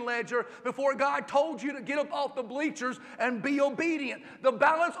checking ledger before God told you to get up off the bleachers and be obedient. The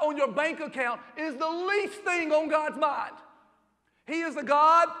balance on your bank account is the least thing on God's mind. He is a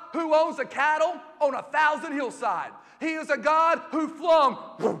God who owns the cattle on 1,000 hillsides. He is a God who flung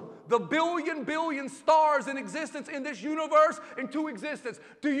the billion stars in existence in this universe into existence.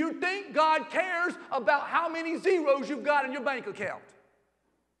 Do you think God cares about how many zeros you've got in your bank account?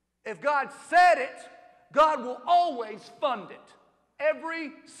 If God said it, God will always fund it.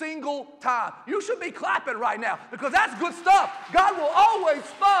 Every single time. You should be clapping right now because that's good stuff. God will always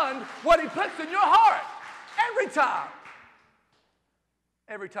fund what He puts in your heart. Every time.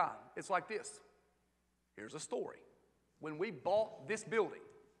 Every time. It's like this. Here's a story. When we bought this building,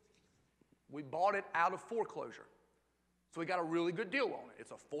 we bought it out of foreclosure. So we got a really good deal on it.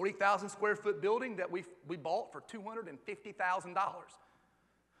 It's a 40,000 square foot building that we bought for $250,000.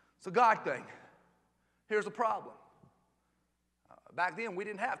 It's a God thing. Here's the problem. Back then, we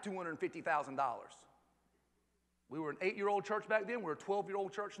didn't have $250,000. We were an 8-year-old church back then. We're a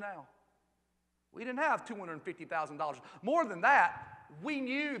 12-year-old church now. We didn't have $250,000. More than that, we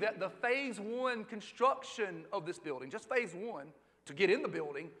knew that the phase 1 construction of this building, just phase 1, to get in the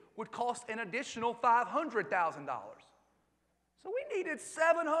building, would cost an additional $500,000. So we needed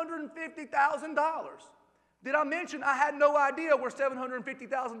 $750,000. Did I mention I had no idea where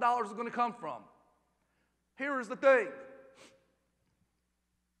 $750,000 was going to come from? Here is the thing.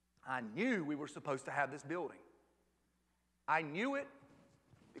 I knew we were supposed to have this building. I knew it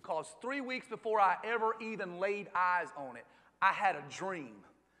because 3 weeks before I ever even laid eyes on it, I had a dream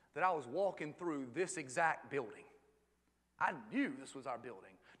that I was walking through this exact building. I knew this was our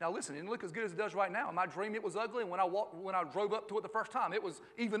building. Now listen, it didn't look as good as it does right now. In my dream, it was ugly, and when I drove up to it the first time, it was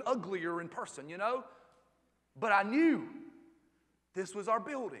even uglier in person, you know? But I knew this was our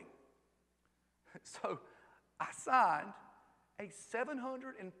building. So I signed a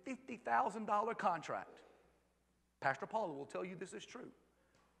 $750,000 contract. Pastor Paula will tell you this is true.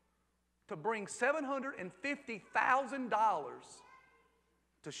 To bring $750,000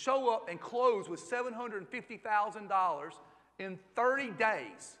 to show up and close with $750,000 in 30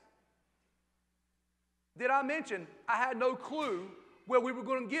 days. Did I mention I had no clue where we were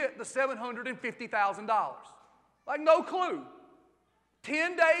going to get the $750,000? Like no clue.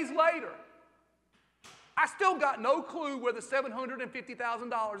 10 days later, I still got no clue where the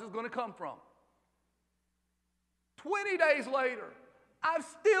 $750,000 is going to come from. 20 days later, I've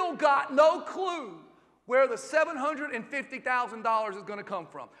still got no clue where the $750,000 is going to come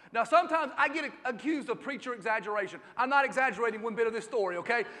from. Now, sometimes I get accused of preacher exaggeration. I'm not exaggerating one bit of this story,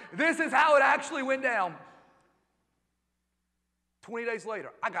 okay? This is how it actually went down. 20 days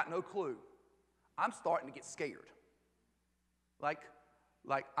later, I got no clue. I'm starting to get scared. Like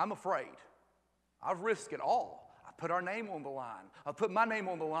I'm afraid. I've risked it all. I put our name on the line. I put my name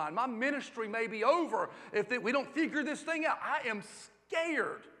on the line. My ministry may be over if we don't figure this thing out. I am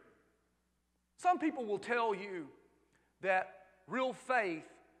scared. Some people will tell you that real faith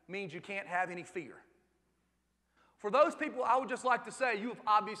means you can't have any fear. For those people, I would just like to say, you have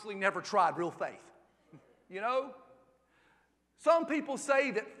obviously never tried real faith. You know? Some people say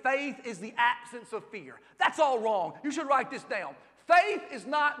that faith is the absence of fear. That's all wrong. You should write this down. Faith is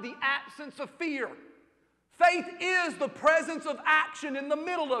not the absence of fear. Faith is the presence of action in the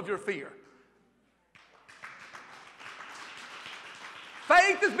middle of your fear.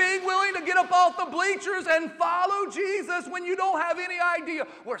 Faith is being willing to get up off the bleachers and follow Jesus when you don't have any idea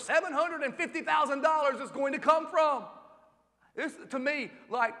where $750,000 is going to come from. This, to me,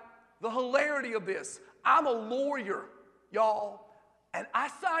 like the hilarity of this. I'm a lawyer, y'all, and I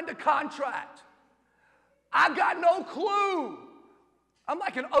signed a contract. I got no clue. I'm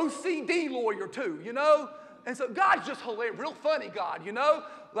like an OCD lawyer too, you know? And so God's just hilarious, real funny God, you know?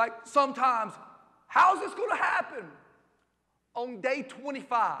 Like sometimes, how's this going to happen? On day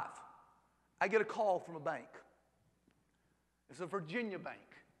 25, I get a call from a bank. It's a Virginia bank.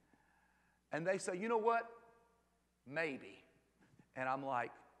 And they say, you know what? Maybe. And I'm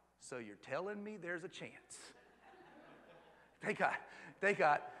like, so you're telling me there's a chance? They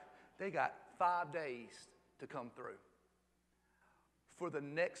got 5 days to come through. For the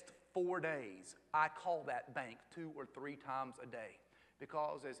next 4 days, I call that bank 2 or 3 times a day.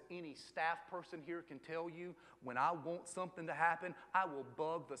 Because as any staff person here can tell you, when I want something to happen, I will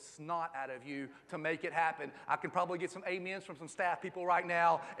bug the snot out of you to make it happen. I can probably get some amens from some staff people right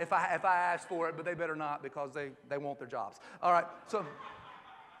now if I ask for it, but they better not because they want their jobs. All right,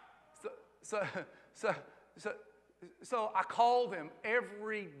 so I call them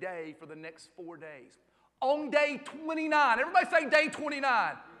every day for the next 4 days. On day 29, everybody say day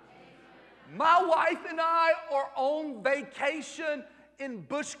 29. My wife and I are on vacation in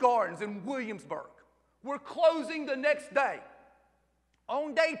Busch Gardens in Williamsburg. We're closing the next day.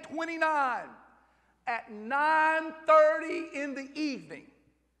 On day 29, at 9:30 in the evening,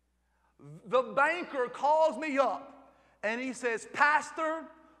 the banker calls me up and he says, Pastor,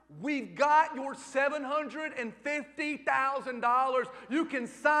 we've got your $750,000 you can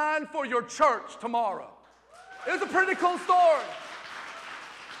sign for your church tomorrow. It was a pretty cool story.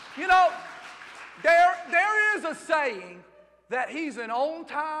 You know, there is a saying that he's an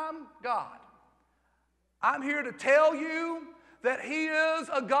on-time God. I'm here to tell you that he is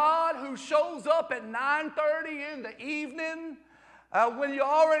a God who shows up at 9:30 in the evening when you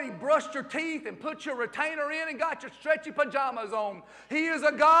already brushed your teeth and put your retainer in and got your stretchy pajamas on. He is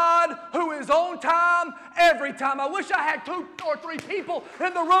a God who is on time every time. I wish I had 2 or 3 people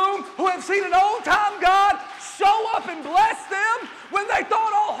in the room who have seen an on-time God show up and bless them when they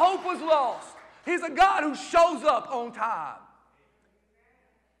thought all hope was lost. He's a God who shows up on time.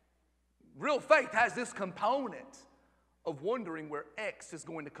 Real faith has this component of wondering where X is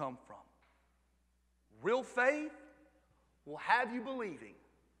going to come from. Real faith will have you believing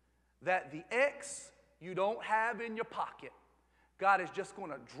that the X you don't have in your pocket, God is just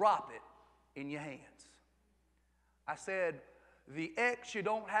going to drop it in your hands. I said, the X you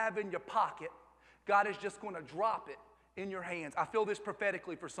don't have in your pocket, God is just going to drop it in your hands. I feel this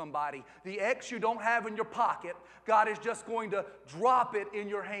prophetically for somebody. The X you don't have in your pocket, God is just going to drop it in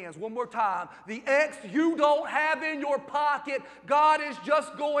your hands. One more time. The X you don't have in your pocket, God is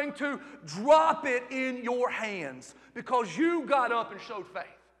just going to drop it in your hands because you got up and showed faith.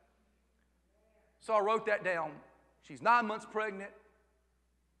 So I wrote that down. She's 9 months pregnant,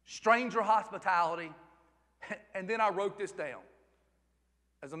 stranger hospitality, and then I wrote this down.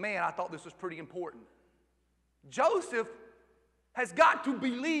 As a man, I thought this was pretty important. Joseph has got to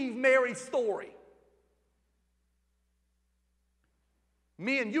believe Mary's story.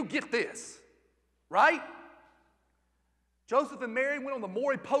 Men, you get this, right? Joseph and Mary went on the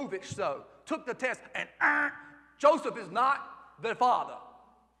Maury Povich show, took the test, and Joseph is not the father.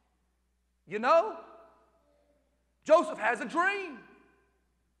 You know? Joseph has a dream.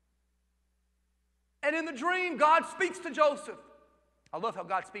 And in the dream, God speaks to Joseph. I love how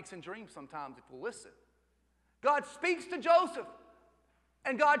God speaks in dreams sometimes if we'll listen. God speaks to Joseph,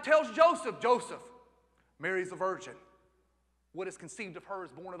 and God tells Joseph, Joseph, Mary's a virgin. What is conceived of her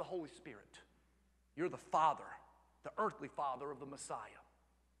is born of the Holy Spirit. You're the father, the earthly father of the Messiah.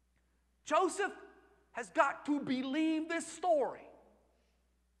 Joseph has got to believe this story.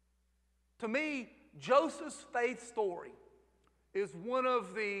 To me, Joseph's faith story is one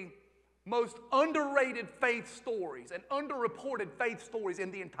of the most underrated faith stories and underreported faith stories in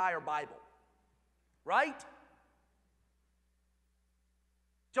the entire Bible. Right?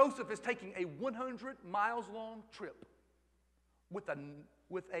 Joseph is taking a 100 miles long trip with a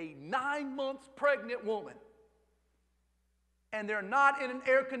 9 months pregnant woman. And they're not in an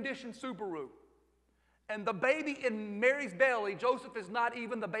air-conditioned Subaru. And the baby in Mary's belly, Joseph is not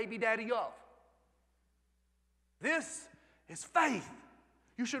even the baby daddy of. This is faith.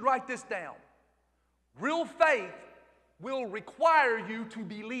 You should write this down. Real faith will require you to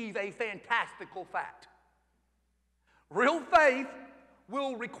believe a fantastical fact. Real faith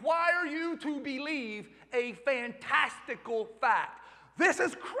will require you to believe a fantastical fact. This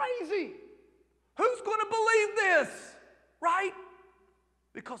is crazy. Who's going to believe this? Right?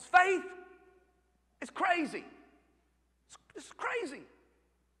 Because faith is crazy. It's crazy.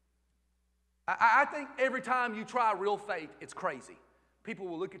 I think every time you try real faith, it's crazy. People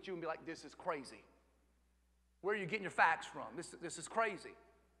will look at you and be like, this is crazy. Where are you getting your facts from? This is crazy.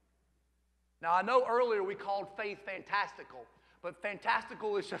 Now, I know earlier we called faith fantastical, but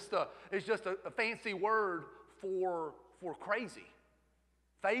fantastical is just a fancy word for crazy.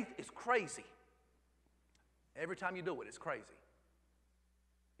 Faith is crazy. Every time you do it, it's crazy.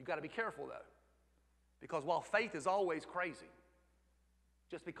 You've got to be careful, though, because while faith is always crazy,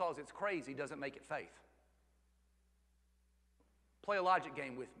 just because it's crazy doesn't make it faith. Play a logic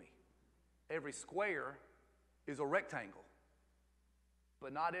game with me. Every square is a rectangle,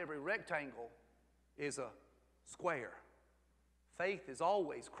 but not every rectangle is a square. Faith is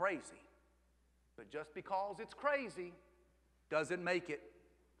always crazy, but just because it's crazy doesn't make it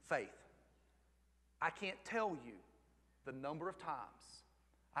faith. I can't tell you the number of times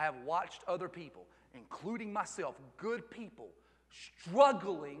I have watched other people, including myself, good people,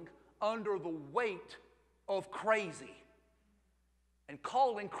 struggling under the weight of crazy and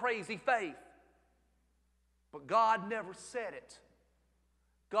calling crazy faith. But God never said it.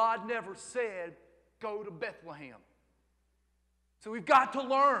 God never said, go to Bethlehem. So we've got to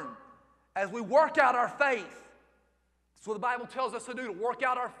learn as we work out our faith. That's what the Bible tells us to do, to work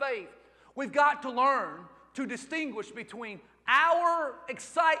out our faith. We've got to learn to distinguish between our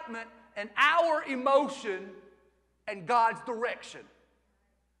excitement and our emotion and God's direction.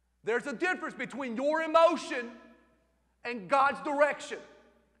 There's a difference between your emotion and God's direction.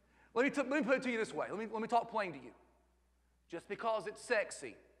 Let me put it to you this way. Let me talk plain to you. Just because it's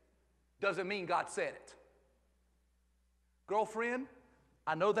sexy doesn't mean God said it. Girlfriend,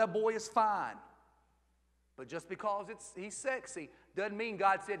 I know that boy is fine, but just because he's sexy doesn't mean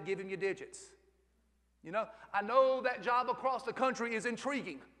God said give him your digits. You know, I know that job across the country is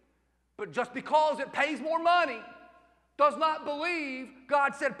intriguing, but just because it pays more money does not believe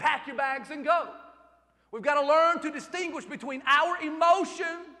God said pack your bags and go. We've got to learn to distinguish between our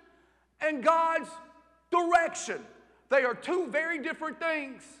emotion and God's direction. They are two very different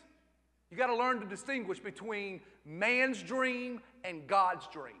things. You've got to learn to distinguish between man's dream and God's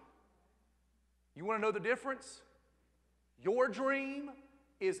dream. You want to know the difference? Your dream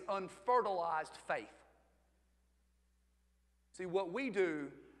is unfertilized faith. See, what we do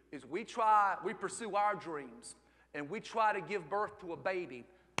is we pursue our dreams, and we try to give birth to a baby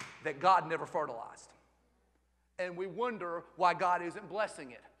that God never fertilized. And we wonder why God isn't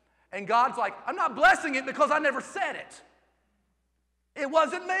blessing it. And God's like, I'm not blessing it because I never said it. It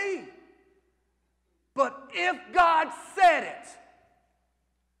wasn't me. But if God said it,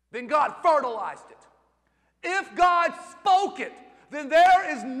 then God fertilized it. If God spoke it, then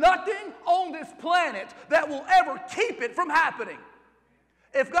there is nothing on this planet that will ever keep it from happening.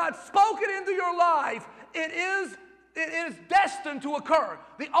 If God spoke it into your life, it is destined to occur.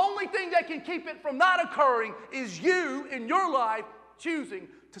 The only thing that can keep it from not occurring is you in your life choosing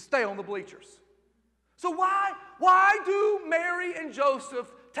to stay on the bleachers. So why do Mary and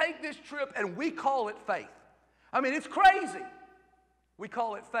Joseph take this trip and we call it faith? I mean, it's crazy. We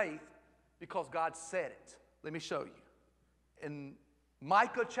call it faith because God said it. Let me show you. In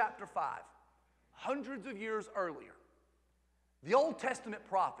Micah chapter 5, hundreds of years earlier, the Old Testament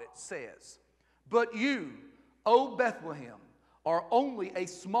prophet says, "But you, O Bethlehem, are only a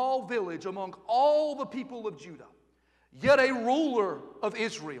small village among all the people of Judah, yet a ruler of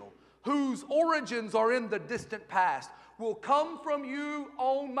Israel, whose origins are in the distant past, will come from you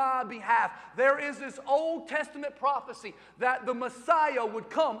on my behalf." There is this Old Testament prophecy that the Messiah would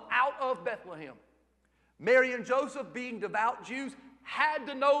come out of Bethlehem. Mary and Joseph, being devout Jews, had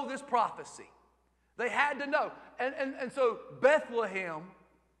to know this prophecy. They had to know. And so Bethlehem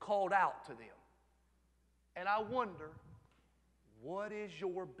called out to them. And I wonder, what is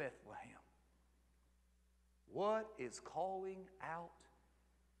your Bethlehem? What is calling out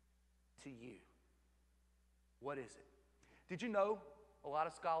to you? What is it? Did you know a lot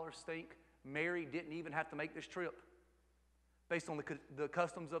of scholars think Mary didn't even have to make this trip based on the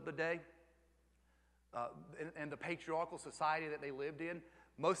customs of the day and the patriarchal society that they lived in?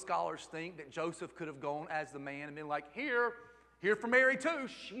 Most scholars think that Joseph could have gone as the man and been like, here for Mary too.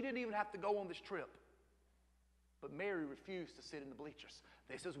 She didn't even have to go on this trip. But Mary refused to sit in the bleachers.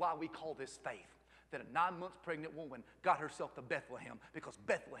 This is why we call this faith. That a 9 months pregnant woman got herself to Bethlehem because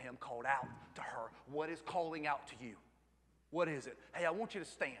Bethlehem called out to her. What is calling out to you? What is it? Hey, I want you to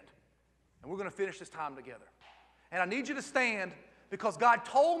stand, and we're going to finish this time together. And I need you to stand because God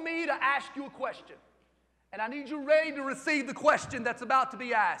told me to ask you a question. And I need you ready to receive the question that's about to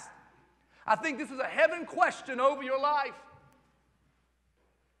be asked. I think this is a heaven question over your life.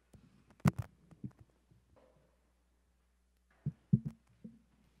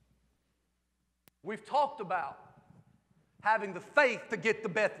 We've talked about having the faith to get to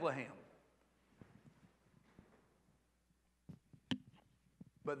Bethlehem.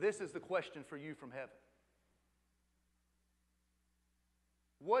 But this is the question for you from heaven.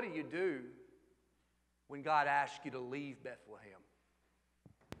 What do you do when God asks you to leave Bethlehem?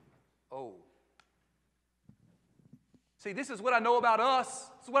 Oh. See, this is what I know about us.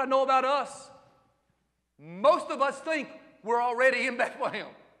 This is what I know about us. Most of us think we're already in Bethlehem.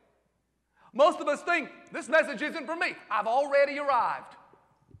 Most of us think this message isn't for me. I've already arrived.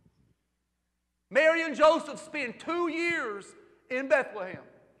 Mary and Joseph spent 2 years in Bethlehem.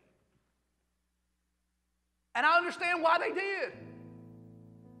 And I understand why they did.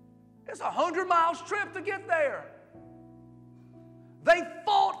 It's a 100-mile trip to get there. They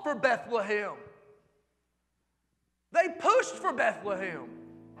fought for Bethlehem. They pushed for Bethlehem.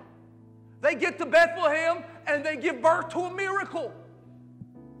 They get to Bethlehem and they give birth to a miracle.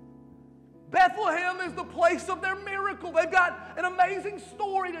 Bethlehem is the place of their miracle. They've got an amazing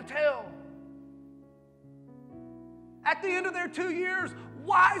story to tell. At the end of their 2 years,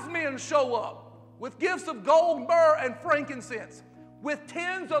 wise men show up with gifts of gold, myrrh, and frankincense. With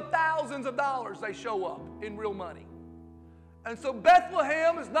tens of thousands of dollars, they show up in real money. And so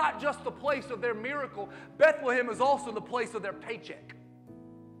Bethlehem is not just the place of their miracle. Bethlehem is also the place of their paycheck.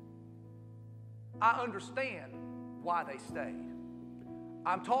 I understand why they stayed.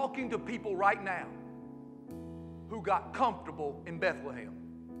 I'm talking to people right now who got comfortable in Bethlehem.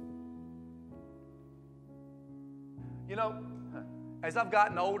 You know, as I've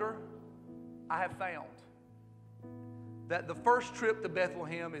gotten older, I have found that the first trip to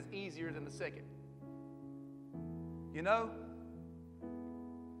Bethlehem is easier than the second. You know,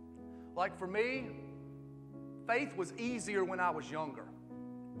 like for me, faith was easier when I was younger.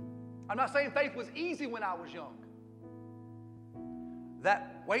 I'm not saying faith was easy when I was young.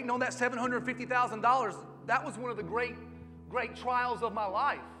 That waiting on that $750,000, that was one of the great trials of my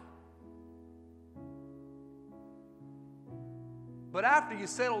life. But after you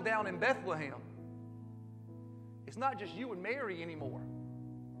settle down in Bethlehem, it's not just you and Mary anymore.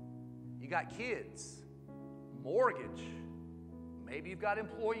 You got kids, mortgage, maybe you've got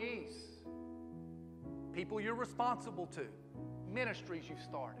employees, people you're responsible to, ministries you've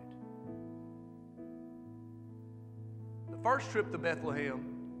started. The first trip to Bethlehem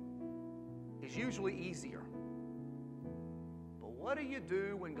is usually easier. But what do you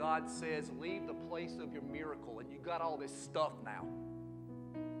do when God says, leave the place of your miracle and you got all this stuff now?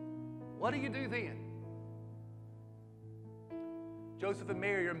 What do you do then? Joseph and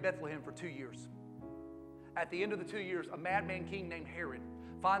Mary are in Bethlehem for 2 years. At the end of the 2 years, a madman king named Herod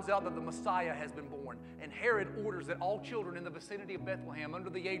finds out that the Messiah has been born. And Herod orders that all children in the vicinity of Bethlehem under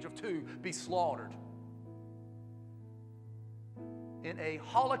the age of 2 be slaughtered. In a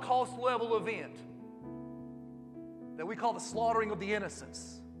Holocaust-level event that we call the slaughtering of the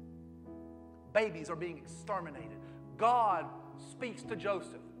innocents. Babies are being exterminated. God speaks to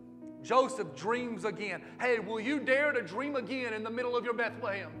Joseph. Joseph dreams again. Hey, will you dare to dream again in the middle of your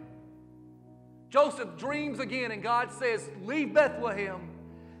Bethlehem? Joseph dreams again, and God says, leave Bethlehem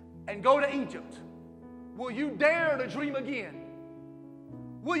and go to Egypt. Will you dare to dream again?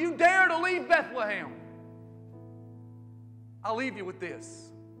 Will you dare to leave Bethlehem? I'll leave you with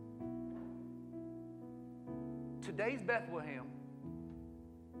this. Today's Bethlehem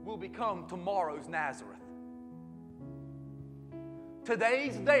will become tomorrow's Nazareth.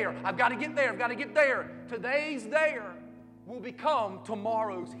 Today's there. I've got to get there. I've got to get there. Today's there will become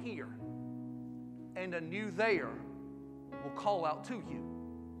tomorrow's here. And a new there will call out to you.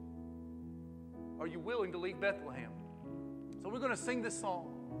 Are you willing to leave Bethlehem? So we're going to sing this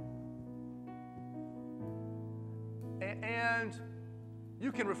song. And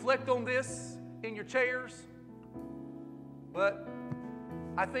you can reflect on this in your chairs. But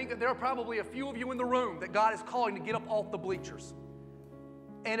I think that there are probably a few of you in the room that God is calling to get up off the bleachers.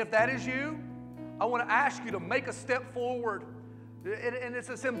 And if that is you, I want to ask you to make a step forward. And it's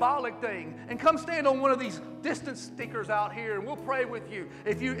a symbolic thing. And come stand on one of these distance stickers out here and we'll pray with you.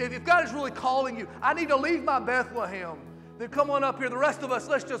 If God is really calling you, I need to leave my Bethlehem, then come on up here. The rest of us,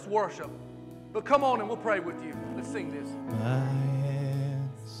 let's just worship. But come on and we'll pray with you. Let's sing this. My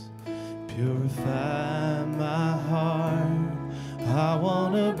hands purify my heart. I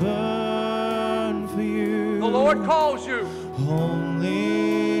want to burn for you. The Lord calls you.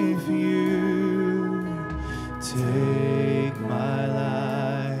 only if you take my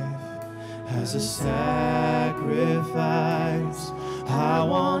life as a sacrifice. I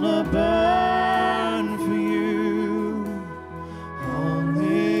wanna burn for you,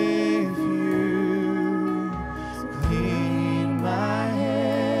 only if you clean my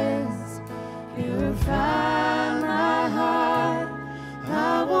hands, purify my heart.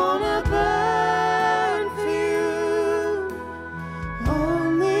 I wanna burn for you,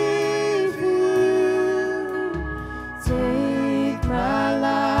 only if you take my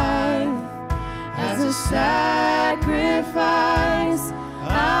life as a sacrifice.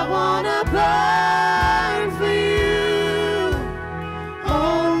 I wanna burn for you,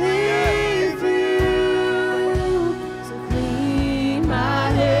 only for you. So clean my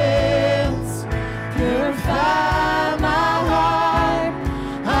hands, purify my heart.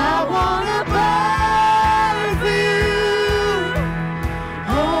 I wanna burn for you,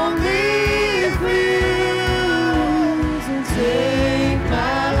 only for you. So take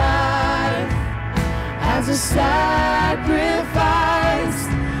my life as a sacrifice.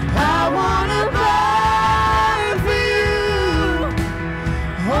 I wanna burn for you,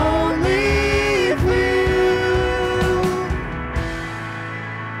 only for you.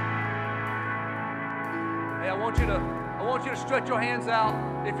 Hey, I want you to stretch your hands out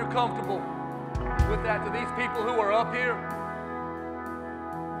if you're comfortable with that to these people who are up here.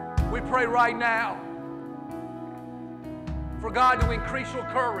 We pray right now for God to increase your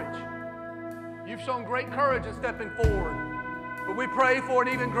courage. You've shown great courage in stepping forward, but we pray for an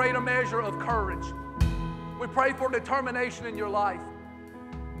even greater measure of courage. We pray for determination in your life.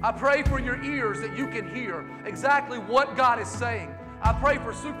 I pray for your ears that you can hear exactly what God is saying. I pray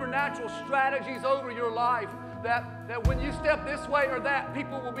for supernatural strategies over your life that when you step this way or that,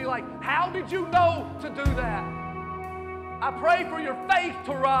 people will be like, how did you know to do that? I pray for your faith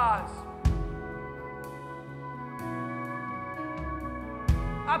to rise.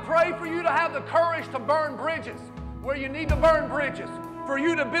 I pray for you to have the courage to burn bridges where you need to burn bridges, for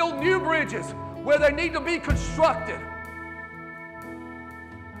you to build new bridges where they need to be constructed.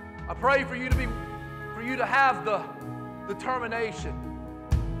 I pray for you to have the determination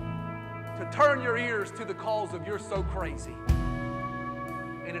to turn your ears to the calls of "You're so crazy"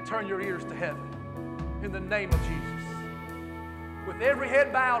 and to turn your ears to heaven in the name of Jesus. With every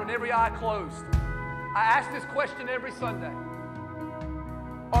head bowed and every eye closed, I ask this question every Sunday.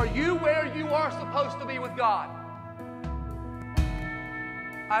 Are you where you are supposed to be with God?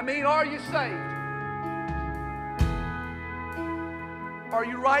 I mean, are you saved? Are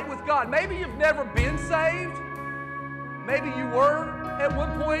you right with God? Maybe you've never been saved. Maybe you were at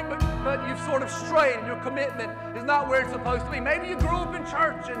one point, but you've sort of strayed and your commitment is not where it's supposed to be. Maybe you grew up in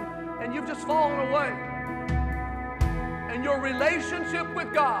church and you've just fallen away. And your relationship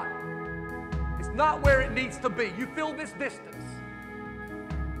with God is not where it needs to be. You feel this distance.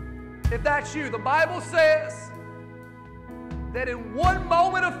 If that's you, the Bible says that in one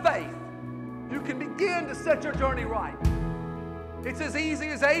moment of faith, you can begin to set your journey right. It's as easy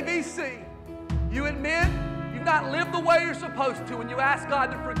as ABC. You admit you've not lived the way you're supposed to, and you ask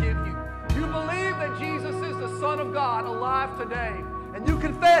God to forgive you. You believe that Jesus is the Son of God alive today, and you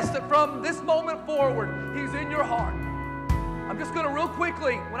confess that from this moment forward, He's in your heart. I'm just going to real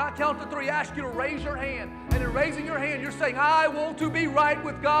quickly, when I count to 3, ask you to raise your hand. And in raising your hand, you're saying, I want to be right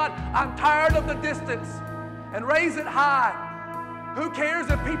with God. I'm tired of the distance. And raise it high. Who cares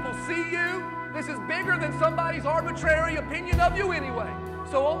if people see you? This is bigger than somebody's arbitrary opinion of you anyway.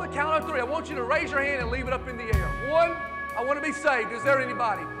 So on the count of 3, I want you to raise your hand and leave it up in the air. 1, I want to be saved. Is there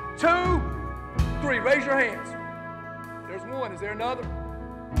anybody? 2, 3, raise your hands. There's 1. Is there another?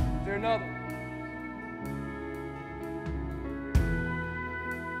 Is there another?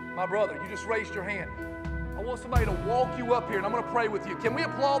 My brother, you just raised your hand. I want somebody to walk you up here, and I'm going to pray with you. Can we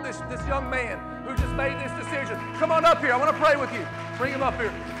applaud this young man who just made this decision? Come on up here. I want to pray with you. Bring him up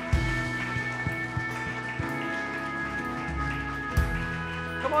here.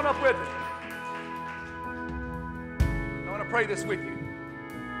 Come on up with me. I want to pray this with you.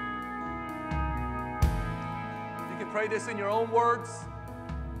 You can pray this in your own words,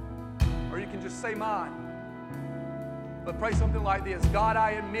 or you can just say mine. But pray something like this. God,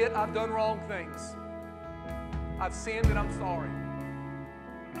 I admit I've done wrong things. I've sinned and I'm sorry.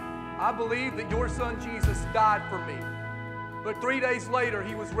 I believe that your Son Jesus died for me. But 3 days later,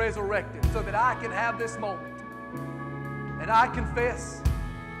 He was resurrected so that I can have this moment. And I confess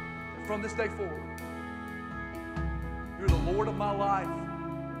that from this day forward, you're the Lord of my life.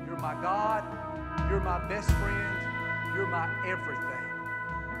 You're my God. You're my best friend. You're my everything.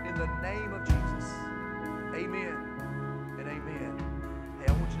 In the name of Jesus, amen and amen.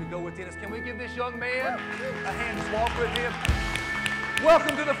 go with Dennis. Can we give this young man a hand? Just walk with him.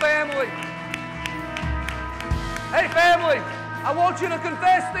 Welcome to the family. Hey, family, I want you to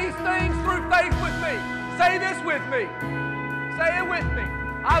confess these things through faith with me. Say this with me. Say it with me.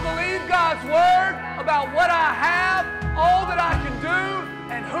 I believe God's word about what I have, all that I can do,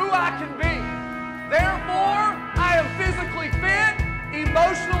 and who I can be. Therefore, I am physically fit